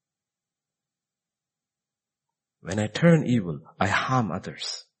 When I turn evil, I harm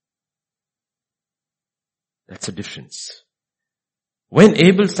others. That's a difference. When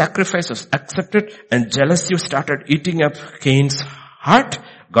Abel's sacrifice was accepted and jealousy started eating up Cain's heart,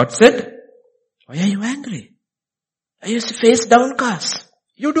 God said, why are you angry? Are you face downcast?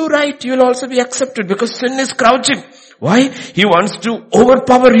 You do right, you'll also be accepted because sin is crouching. Why? He wants to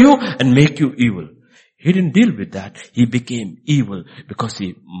overpower you and make you evil. He didn't deal with that. He became evil because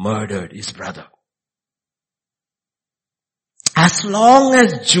he murdered his brother. As long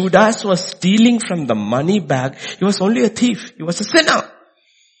as Judas was stealing from the money bag, he was only a thief. He was a sinner.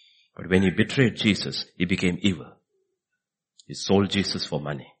 But when he betrayed Jesus, he became evil. He sold Jesus for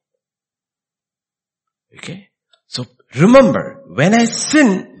money. Okay? So remember, when I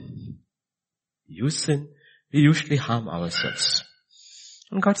sin, you sin, we usually harm ourselves.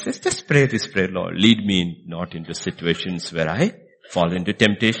 And God says, just pray this prayer, Lord. Lead me not into situations where I fall into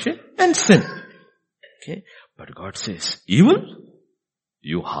temptation and sin. Okay? But God says, evil,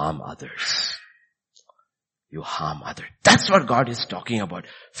 you harm others. You harm others. That's what God is talking about.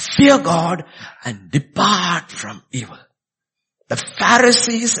 Fear God and depart from evil. The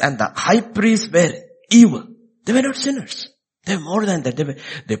Pharisees and the high priests were evil. They were not sinners. They were more than that.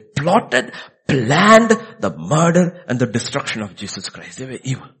 They plotted, planned the murder and the destruction of Jesus Christ. They were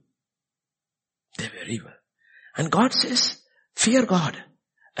evil. They were evil. And God says, fear God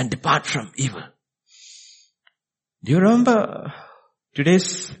and depart from evil. Do you remember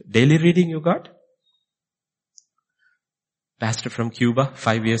today's daily reading you got? Pastor from Cuba,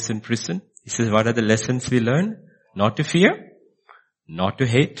 5 years in prison. He says, what are the lessons we learn? Not to fear, not to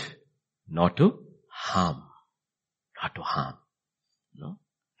hate, not to harm. Not to harm. No,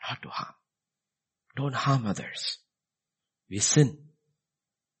 not to harm. Don't harm others. We sin.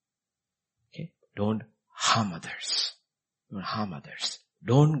 Okay? Don't harm others. Don't harm others.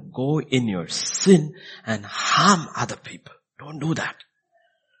 Don't go in your sin and harm other people. Don't do that.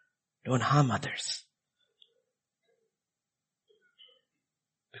 Don't harm others.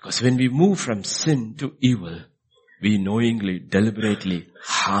 Because when we move from sin to evil, we knowingly, deliberately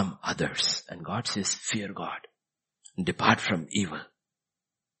harm others. And God says, fear God and depart from evil.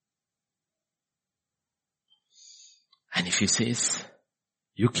 And if He says,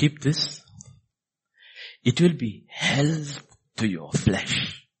 you keep this, it will be health to your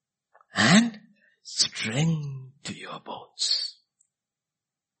flesh and strength to your bones.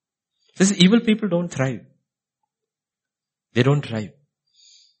 This evil people don't thrive. They don't thrive.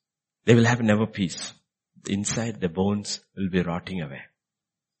 They will have never peace. Inside the bones will be rotting away.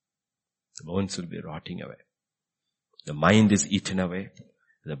 The bones will be rotting away. The mind is eaten away.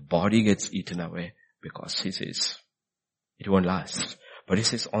 The body gets eaten away because He says it won't last. But He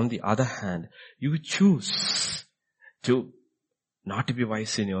says on the other hand, you choose to not to be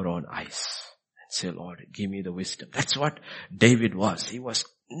wise in your own eyes. And say, Lord, give me the wisdom. That's what David was. He was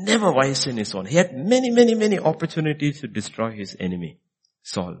never wise in his own. He had many opportunities to destroy his enemy,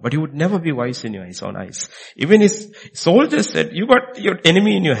 Saul. But he would never be wise in his own eyes. Even his soldiers said, you got your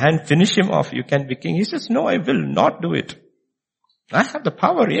enemy in your hand, finish him off, you can be king. He says, no, I will not do it. I have the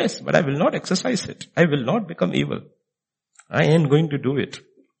power, yes, but I will not exercise it. I will not become evil. I am going to do it.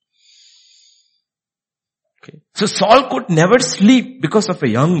 Okay. So Saul could never sleep because of a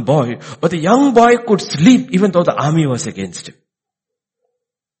young boy, but the young boy could sleep even though the army was against him.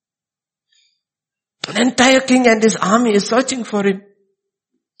 An entire king and his army is searching for him.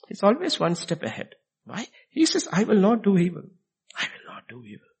 He's always one step ahead. Why? He says, I will not do evil. I will not do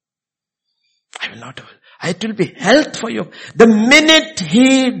evil. I will not do evil. It will be health for you. The minute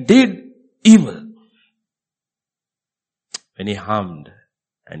he did evil, when he harmed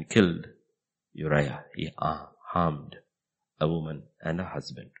and killed Uriah, he harmed a woman and a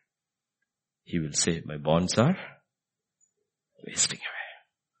husband. He will say, my bonds are wasting away.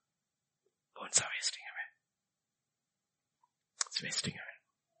 Bonds are wasting away. It's wasting away.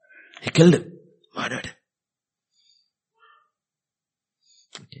 He killed him, murdered him.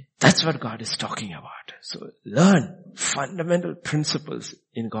 Okay. That's what God is talking about. So learn fundamental principles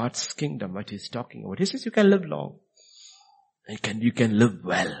in God's kingdom, what He's talking about. He says you can live long. You can live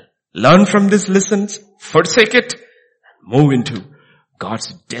well. Learn from these lessons, forsake it, move into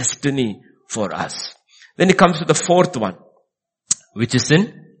God's destiny for us. Then He comes to the fourth one, which is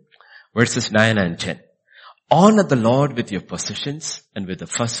in verses 9 and 10. Honor the Lord with your possessions and with the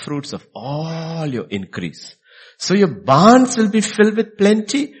first fruits of all your increase. So your barns will be filled with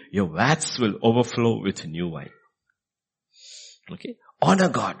plenty, your vats will overflow with new wine. Okay? Honor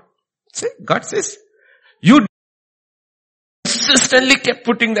God. See, God says, you consistently kept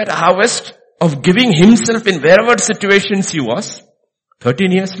putting that harvest of giving Himself in wherever situations He was.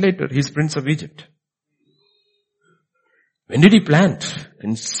 13 years later, He's Prince of Egypt. When did He plant?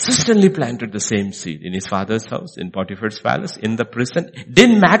 Consistently planted the same seed in his father's house, in Potiphar's palace, in the prison.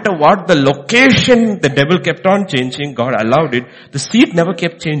 Didn't matter what the location, the devil kept on changing, God allowed it. The seed never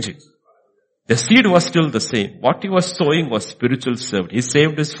kept changing. The seed was still the same. What he was sowing was spiritual served. He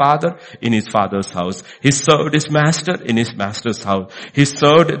saved his father in his father's house. He served his master in his master's house. He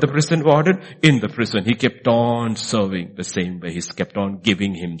served the prison warden in the prison. He kept on serving the same way. He kept on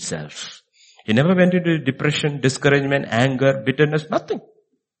giving himself. He never went into depression, discouragement, anger, bitterness, nothing.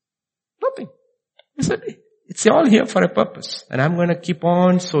 Nothing. He said, it's all here for a purpose. And I'm going to keep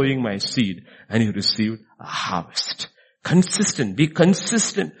on sowing my seed. And he received a harvest. Consistent. Be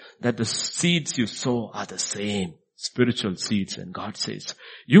consistent that the seeds you sow are the same. Spiritual seeds. And God says,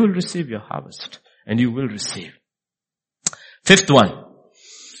 you will receive your harvest. And you will receive. Fifth one.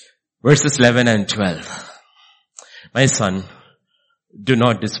 Verses 11 and 12. My son, do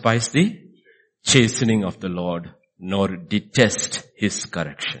not despise the chastening of the Lord, nor detest His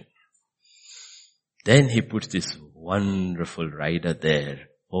correction. Then he puts this wonderful rider there.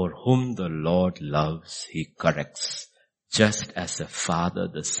 For whom the Lord loves, He corrects, just as a father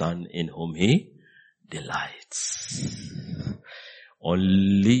the son in whom He delights.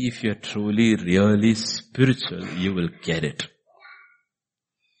 Only if you're truly, really spiritual, you will get it.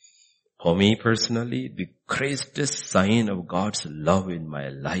 For me personally, the greatest sign of God's love in my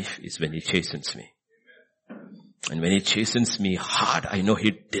life is when He chastens me. And when He chastens me hard, I know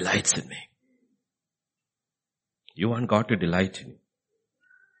He delights in me. You want God to delight in you.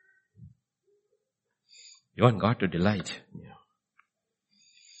 You want God to delight in you.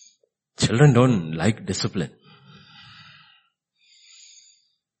 Children don't like discipline.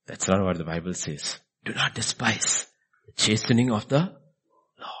 That's not what the Bible says. Do not despise the chastening of the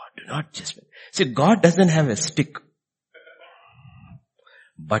Lord. Do not despise. See, God doesn't have a stick.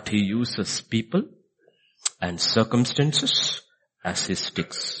 But He uses people and circumstances as His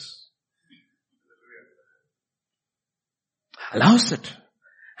sticks. Allows it.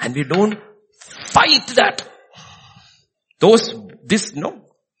 And we don't fight that. No.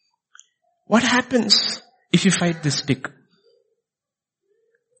 What happens if you fight this stick?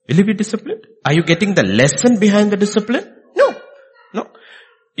 Will you be disciplined? Are you getting the lesson behind the discipline? No.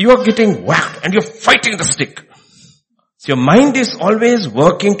 You are getting whacked and you're fighting the stick. So your mind is always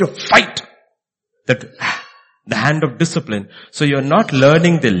working to fight the hand of discipline. So you're not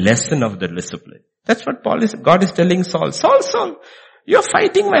learning the lesson of the discipline. That's what God is telling Saul. Saul, you're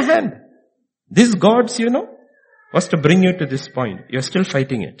fighting my hand. These gods, was to bring you to this point. You're still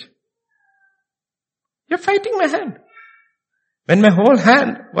fighting it. You're fighting my hand. When my whole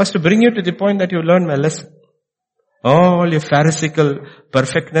hand was to bring you to the point that you learn my lesson. All your pharisaical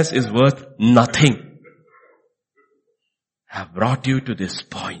perfectness is worth nothing. I have brought you to this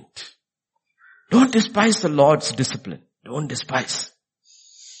point. Don't despise the Lord's discipline. Don't despise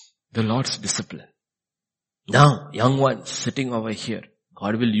the Lord's discipline. Now, young ones sitting over here,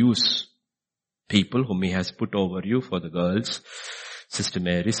 God will use people whom He has put over you. For the girls, Sister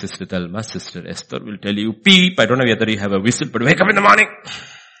Mary, Sister Thelma, Sister Esther will tell you, peep, I don't know whether you have a whistle, but wake up in the morning.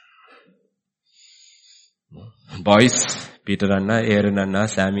 Boys, Peter Anna, Aaron Anna,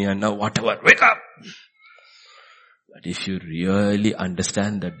 Sammy Anna, whatever, wake up. But if you really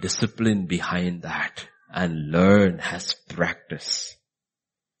understand the discipline behind that and learn as practice,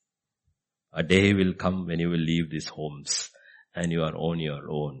 a day will come when you will leave these homes and you are on your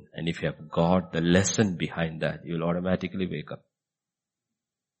own. And if you have got the lesson behind that, you will automatically wake up.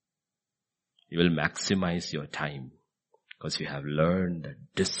 You will maximize your time because you have learned the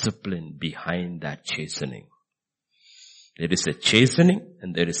discipline behind that chastening. There is a chastening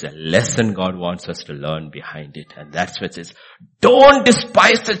and there is a lesson God wants us to learn behind it. And that's what it says. Don't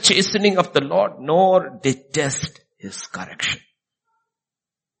despise the chastening of the Lord, nor detest His correction.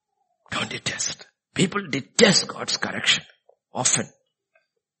 Don't detest. People detest God's correction. Often.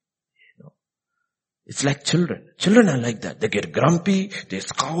 It's like children. Children are like that. They get grumpy, they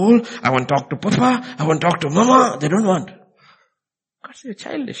scowl, I want to talk to Papa, I want to talk to Mama. They don't want. God says, you're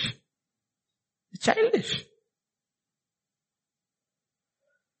childish. You're childish.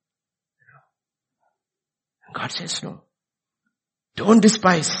 And God says no. Don't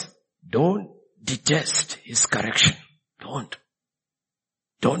despise. Don't detest His correction.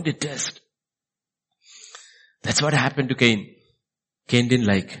 Don't detest. That's what happened to Cain. Cain didn't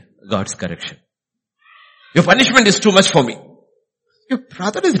like God's correction. Your punishment is too much for me. Your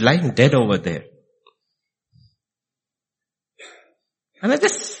brother is lying dead over there. And I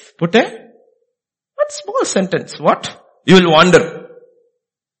just put one small sentence. What? You will wonder.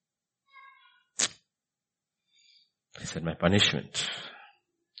 I said, my punishment.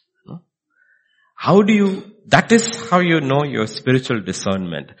 That is how you know your spiritual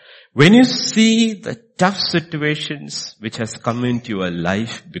discernment. When you see the tough situations which has come into your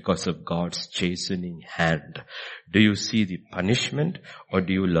life because of God's chastening hand, do you see the punishment or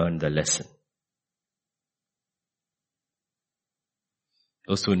do you learn the lesson?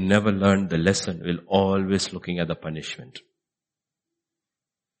 Those who never learn the lesson will always looking at the punishment.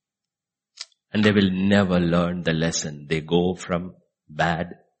 And they will never learn the lesson. They go from bad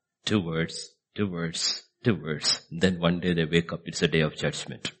to worse. Then one day they wake up, it's a day of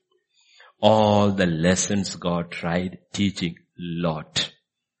judgment. All the lessons God tried teaching Lot,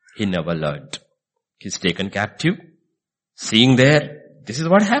 he never learned. He's taken captive. Seeing there, this is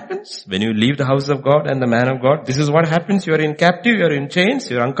what happens when you leave the house of God and the man of God. This is what happens. You are in captive, you are in chains,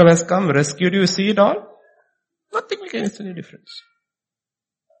 your uncle has come, rescued you, see it all. Nothing makes any difference.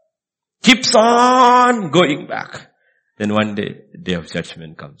 Keeps on going back. Then one day, the day of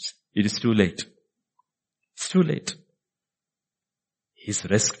judgment comes. It is too late. It's too late. He's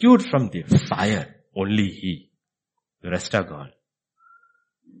rescued from the fire. Only he. The rest are gone.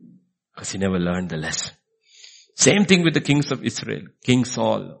 Because he never learned the lesson. Same thing with the kings of Israel. King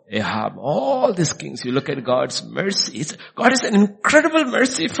Saul, Ahab, all these kings. You look at God's mercy. God is an incredible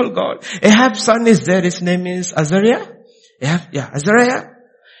merciful God. Ahab's son is there. His name is Azariah. Azariah.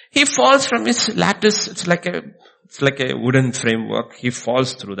 He falls from his lattice. It's like a wooden framework. He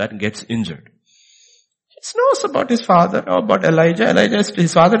falls through that and gets injured. He knows about his father, about Elijah.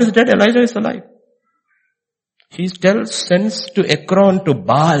 His father is dead, Elijah is alive. He sends to Ekron, to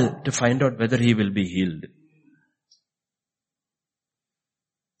Baal, to find out whether he will be healed.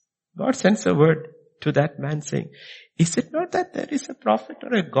 God sends a word to that man saying, is it not that there is a prophet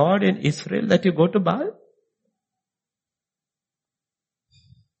or a God in Israel that you go to Baal?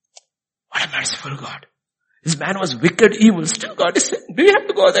 What a merciful God. This man was wicked, evil. Still God is saying, do you have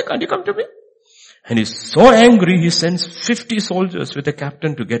to go there? Can't you come to me? And he's so angry, he sends 50 soldiers with a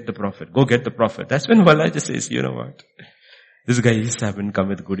captain to get the prophet. Go get the prophet. That's when Elijah says, you know what? This guy haven't come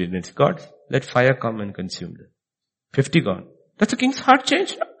with good intents. God, let fire come and consume them. 50 gone. That's the king's heart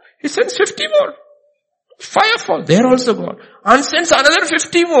changed now. He sends 50 more. Fire fall. They're also gone. And sends another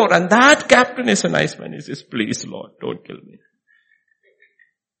 50 more. And that captain is a nice man. He says, please Lord, don't kill me.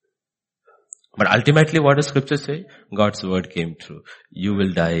 But ultimately what does scripture say? God's word came true. You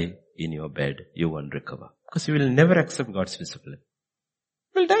will die in your bed. You won't recover. Because you will never accept God's discipline.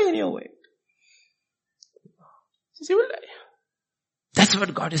 You will die in your way. You will die. That's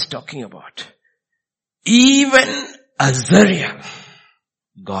what God is talking about. Even Azariah,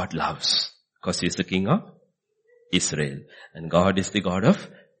 God loves. Because He is the king of Israel. And God is the God of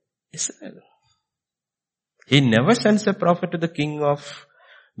Israel. He never sends a prophet to the king of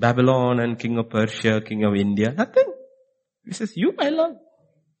Babylon and king of Persia, king of India. Nothing. He says, you I love.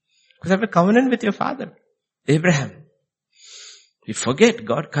 Because I have a covenant with your father, Abraham. You forget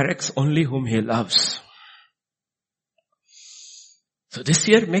God corrects only whom He loves. So this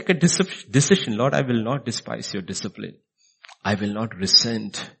year make a decision. Lord, I will not despise your discipline. I will not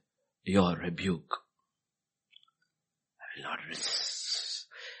resent your rebuke. I will not resist.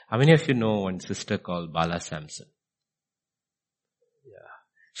 How many of you know one sister called Bala Samson?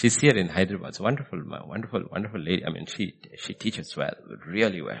 She's here in Hyderabad. It's wonderful lady. I mean, she teaches well,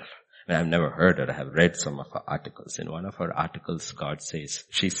 really well. I mean, I've never heard her. I have read some of her articles. In one of her articles,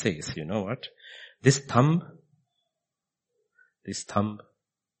 she says, you know what? The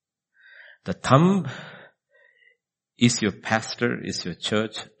thumb is your pastor, is your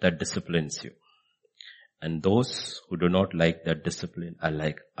church that disciplines you. And those who do not like that discipline are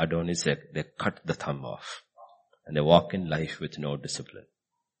like Adonizek. They cut the thumb off. And they walk in life with no discipline.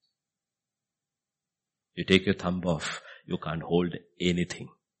 You take your thumb off, you can't hold anything.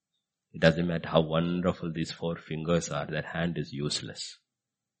 It doesn't matter how wonderful these 4 fingers are, that hand is useless.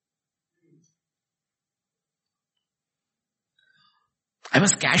 I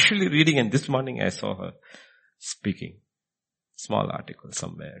was casually reading and this morning I saw her speaking. Small article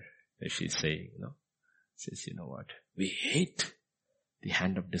somewhere where she's saying, says, you know what? We hate the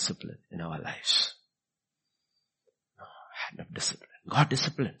hand of discipline in our lives. Hand of discipline. God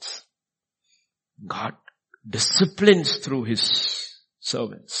disciplines. God disciplines through His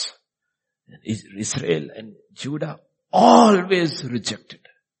servants. And Israel and Judah always rejected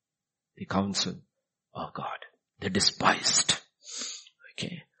the counsel of God. They despised.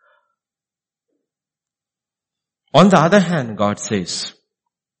 Okay. On the other hand, God says,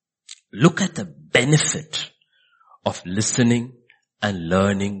 look at the benefit of listening and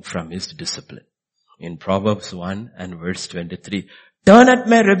learning from His discipline. In Proverbs 1 and verse 23, turn at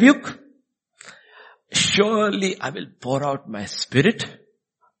my rebuke. Surely I will pour out my spirit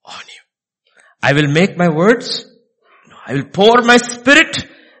on you. I will make my words. I will pour my spirit.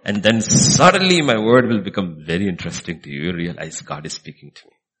 And then suddenly my word will become very interesting to you. You realize God is speaking to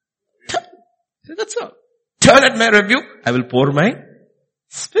me. That's all. Turn at my rebuke. I will pour my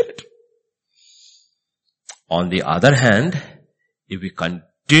spirit. On the other hand, if we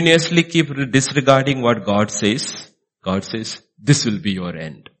continuously keep disregarding what God says, this will be your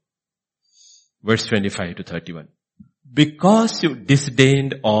end. Verse 25 to 31. Because you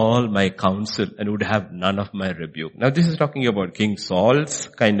disdained all my counsel and would have none of my rebuke. Now this is talking about King Saul's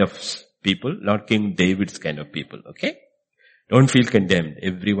kind of people, not King David's kind of people, okay? Don't feel condemned.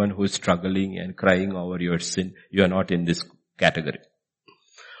 Everyone who is struggling and crying over your sin, you are not in this category.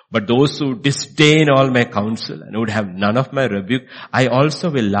 But those who disdain all my counsel and would have none of my rebuke, I also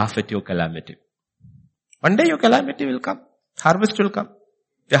will laugh at your calamity. One day your calamity will come. Harvest will come.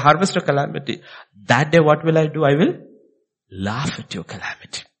 The harvest of calamity. That day what will I do? I will laugh at your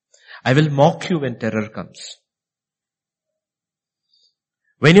calamity. I will mock you when terror comes.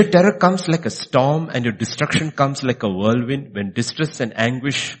 When your terror comes like a storm and your destruction comes like a whirlwind, when distress and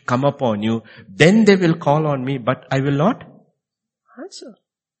anguish come upon you, then they will call on me, but I will not answer.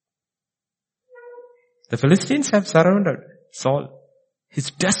 The Philistines have surrounded Saul.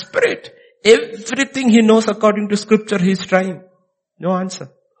 He's desperate. Everything he knows according to scripture, he's trying. No answer.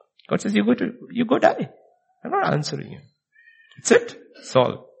 God says, you go die. I'm not answering you. That's it.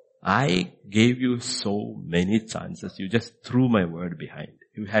 Saul, I gave you so many chances. You just threw my word behind.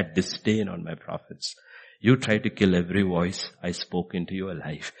 You had disdain on my prophets. You tried to kill every voice I spoke into your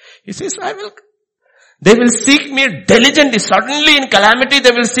life. He says, they will seek me diligently. Suddenly in calamity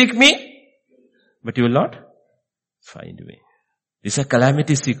they will seek me. But you will not find me. These are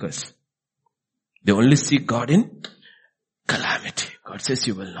calamity seekers. They only seek God in calamity. God says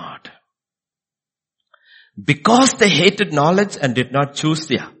you will not. Because they hated knowledge and did not choose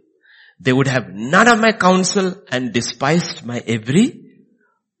they would have none of my counsel and despised my every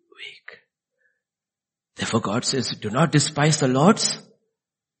week. Therefore God says, do not despise the Lord's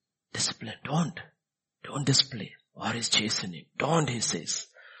discipline. Don't display or His chastening. Don't, He says.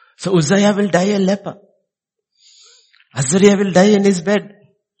 So Uzziah will die a leper. Azariah will die in his bed.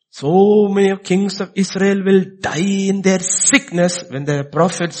 So many kings of Israel will die in their sickness when the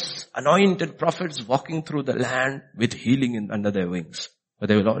prophets, anointed prophets walking through the land with healing under their wings. But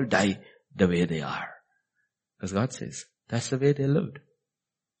they will all die the way they are. As God says, that's the way they lived.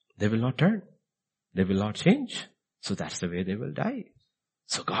 They will not turn. They will not change. So that's the way they will die.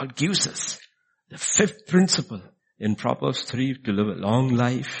 So God gives us the fifth principle in Proverbs 3 to live a long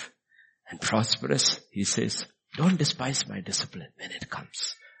life and prosperous. He says, don't despise my discipline when it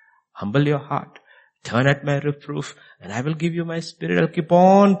comes. Humble your heart. Turn at my reproof and I will give you my spirit. I'll keep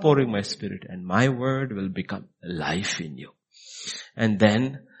on pouring my spirit and my word will become life in you. And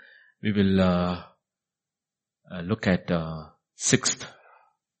then we will look at sixth.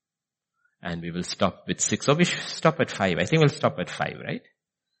 And we will stop with 6. So we should stop at 5. I think we'll stop at 5, right?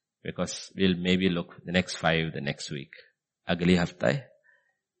 Because we'll maybe look the next 5 the next week. Agli hafta hai,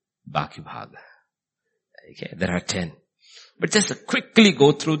 baki bhag. Okay, there are 10. But just quickly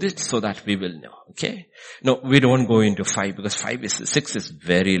go through this so that we will know. Okay? No, we don't go into 5 because 6 is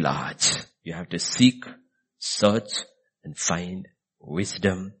very large. You have to seek, search, and find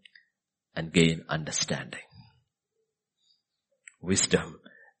wisdom and gain understanding. Wisdom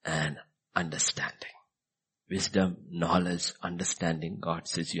and understanding. Wisdom, knowledge, understanding. God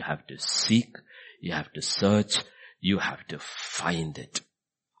says you have to seek, you have to search, you have to find it.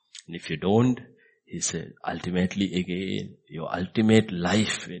 And if you don't, He said, ultimately again, your ultimate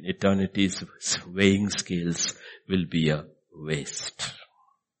life in eternity's weighing scales will be a waste.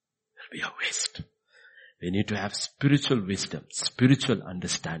 Will be a waste. We need to have spiritual wisdom, spiritual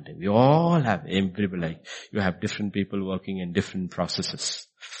understanding. We all have, you have different people working in different processes.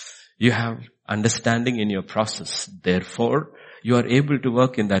 You have understanding in your process. Therefore, you are able to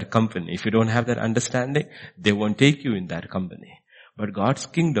work in that company. If you don't have that understanding, they won't take you in that company. But God's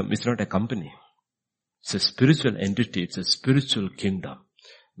kingdom is not a company. It's a spiritual entity. It's a spiritual kingdom.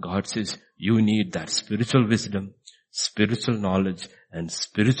 God says you need that spiritual wisdom, spiritual knowledge, and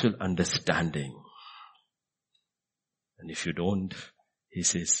spiritual understanding. And if you don't, he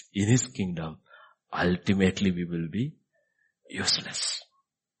says, in his kingdom, ultimately we will be useless.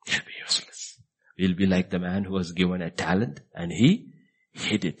 We'll be useless. We'll be like the man who was given a talent and he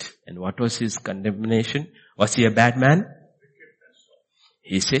hid it. And what was his condemnation? Was he a bad man?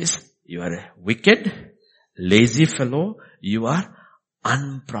 He says, you are a wicked, lazy fellow. You are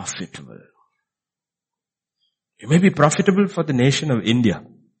unprofitable. You may be profitable for the nation of India,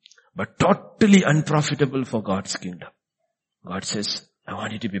 but totally unprofitable for God's kingdom. God says, I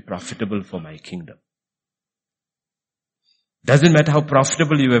want you to be profitable for my kingdom. Doesn't matter how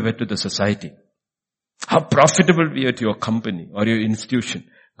profitable you were to the society, how profitable we are to your company or your institution.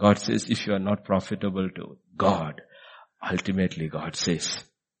 God says, if you are not profitable to God, ultimately God says,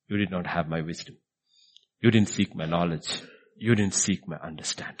 you did not have my wisdom. You didn't seek my knowledge. You didn't seek my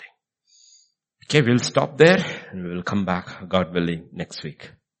understanding. Okay, we'll stop there and we will come back, God willing, next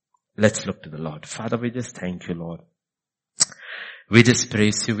week. Let's look to the Lord. Father, we just thank you, Lord. We just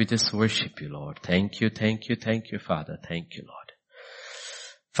praise you. We just worship you, Lord. Thank you, thank you, thank you, Father. Thank you, Lord.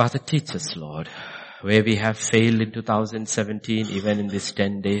 Father, teach us, Lord. Where we have failed in 2017, even in these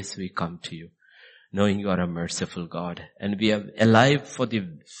 10 days, we come to you, knowing you are a merciful God. And we are alive for the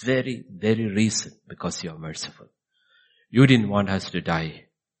very, very reason, because you are merciful. You didn't want us to die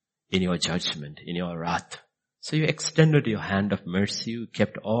in your judgment, in your wrath. So you extended your hand of mercy. You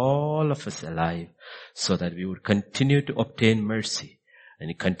kept all of us alive so that we would continue to obtain mercy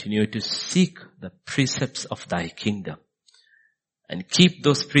and continue to seek the precepts of thy kingdom and keep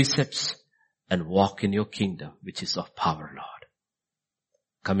those precepts and walk in your kingdom, which is of power, Lord.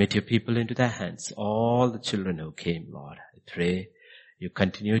 Commit your people into thy hands, all the children who came, Lord. I pray you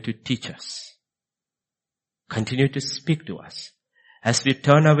continue to teach us. Continue to speak to us as we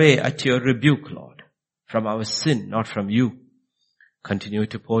turn away at your rebuke, Lord, from our sin, not from you. Continue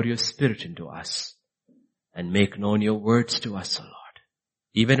to pour your Spirit into us and make known your words to us, O Lord.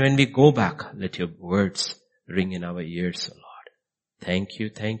 Even when we go back, let your words ring in our ears, O Lord. Thank you,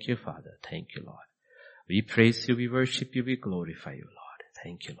 Father. Thank you, Lord. We praise you, we worship you, we glorify you, Lord.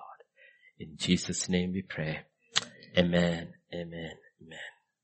 Thank you, Lord. In Jesus' name we pray. Amen. Amen.